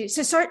ways to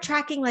start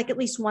tracking, like, at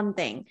least one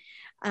thing.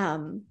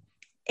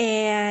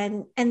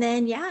 And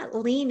then,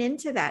 lean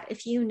into that.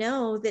 If you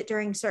know that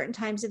during certain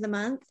times of the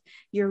month,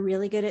 you're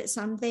really good at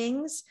some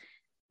things,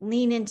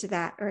 lean into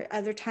that. Or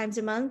other times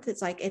a month,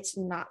 it's like, it's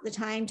not the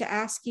time to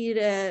ask you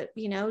to,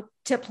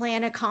 to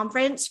plan a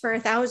conference for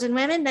 1,000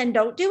 women, then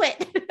don't do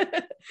it.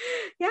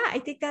 Yeah. I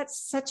think that's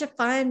such a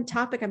fun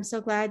topic. I'm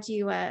so glad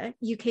you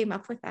came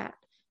up with that.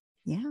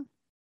 Yeah.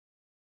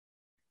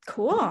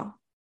 Cool.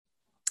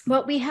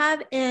 Well, we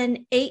have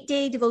an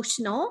 8-day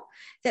devotional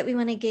that we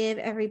want to give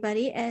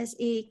everybody as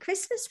a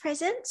Christmas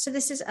present. So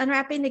this is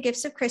Unwrapping the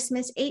Gifts of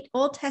Christmas, 8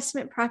 Old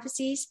Testament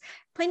prophecies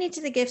pointing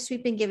to the gifts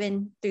we've been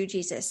given through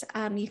Jesus.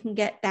 You can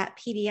get that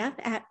PDF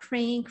at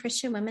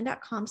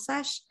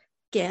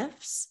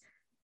prayingchristianwomen.com/gifts.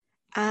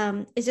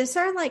 Is this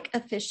our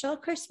official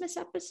Christmas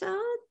episode?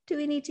 Do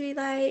we need to be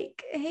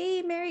like,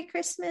 hey, Merry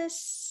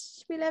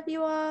Christmas, we love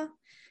you all?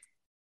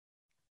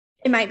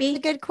 It might be.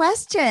 That's a good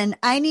question.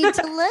 I need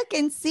to look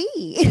and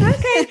see.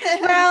 Okay.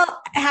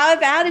 Well, how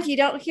about if you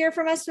don't hear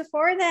from us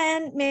before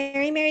then,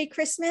 Merry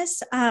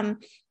Christmas.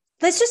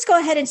 Let's just go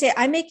ahead and say,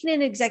 I'm making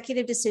an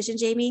executive decision,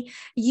 Jamie.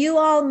 You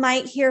all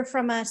might hear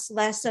from us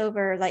less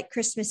over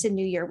Christmas and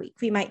New Year week.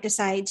 We might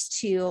decide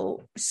to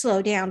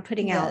slow down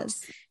putting out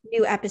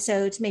new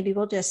episodes. Maybe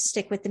we'll just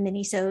stick with the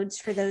mini-sodes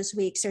for those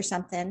weeks or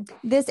something.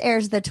 This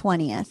airs the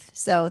 20th.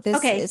 So this,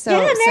 okay.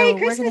 Merry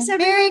Christmas,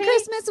 everybody. Merry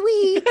Christmas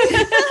week.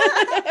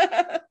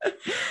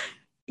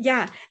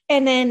 Yeah.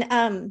 And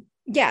then,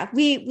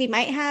 we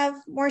might have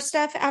more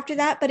stuff after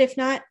that, but if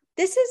not,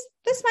 this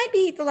might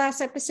be the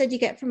last episode you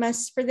get from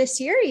us for this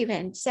year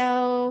even.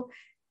 So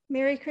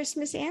Merry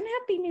Christmas and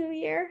Happy New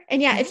Year.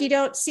 And if you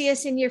don't see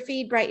us in your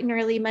feed bright and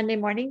early Monday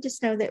morning,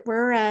 just know that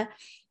we're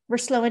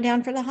slowing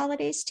down for the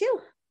holidays too.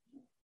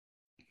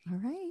 All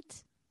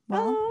right.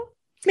 Well,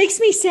 makes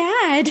me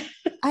sad.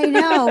 I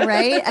know,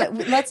 right?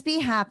 Let's be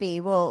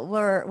happy. Well,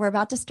 we're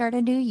about to start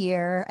a new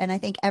year, and I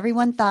think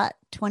everyone thought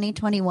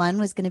 2021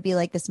 was going to be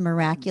like this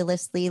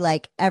miraculously,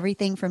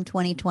 everything from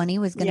 2020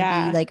 was going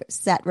to be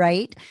set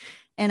right.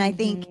 And I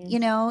think,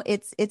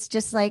 it's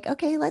just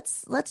okay,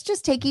 let's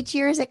just take each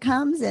year as it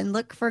comes and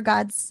look for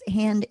God's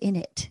hand in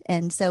it.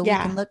 And so we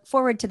can look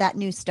forward to that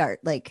new start,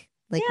 like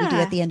we do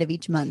at the end of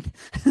each month.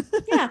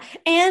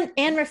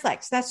 And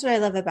reflect. That's what I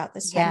love about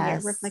this time of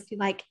year. Reflecting,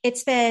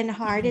 it's been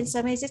hard in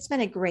some ways. It's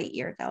been a great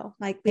year though.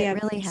 It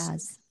really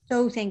has.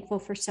 So thankful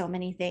for so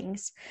many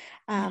things,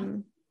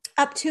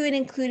 up to and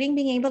including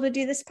being able to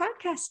do this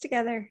podcast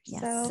together.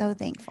 Yes, so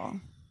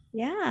thankful.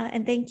 Yeah.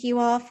 And thank you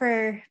all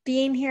for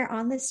being here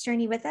on this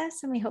journey with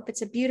us. And we hope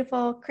it's a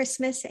beautiful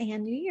Christmas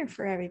and New Year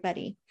for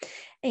everybody.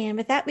 And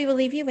with that, we will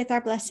leave you with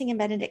our blessing and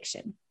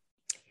benediction.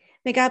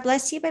 May God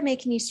bless you by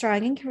making you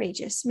strong and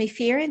courageous. May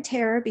fear and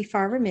terror be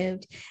far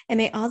removed, and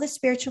may all the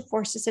spiritual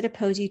forces that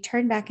oppose you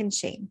turn back in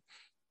shame.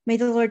 May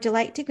the Lord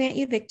delight to grant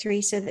you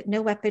victory so that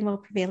no weapon will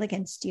prevail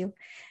against you.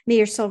 May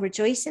your soul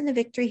rejoice in the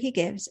victory he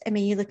gives, and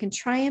may you look in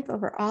triumph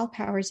over all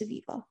powers of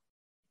evil.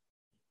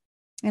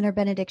 And our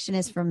benediction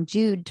is from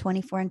Jude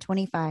 24 and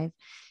 25.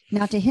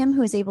 Now to him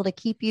who is able to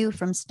keep you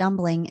from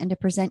stumbling and to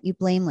present you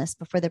blameless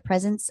before the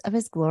presence of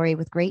his glory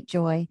with great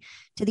joy,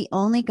 to the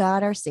only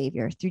God, our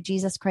Savior, through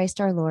Jesus Christ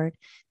our Lord,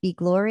 be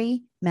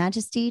glory,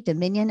 majesty,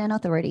 dominion, and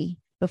authority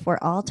before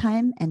all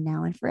time and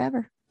now and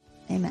forever.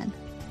 Amen.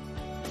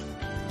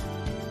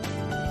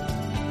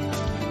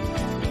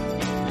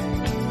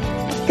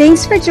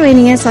 Thanks for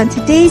joining us on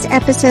today's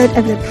episode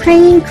of the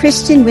Praying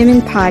Christian Women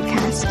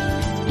podcast.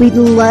 We'd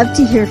love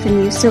to hear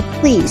from you, so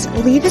please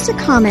leave us a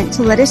comment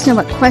to let us know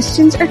what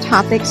questions or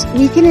topics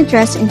we can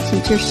address in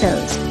future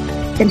shows.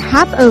 Then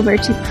hop over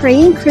to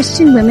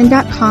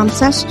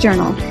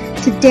prayingchristianwomen.com/journal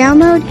to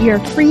download your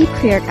free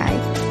prayer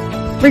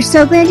guide. We're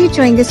so glad you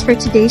joined us for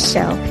today's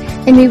show,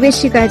 and we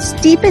wish you God's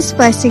deepest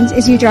blessings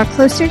as you draw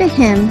closer to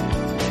Him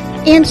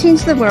and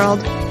change the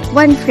world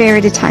one prayer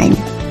at a time.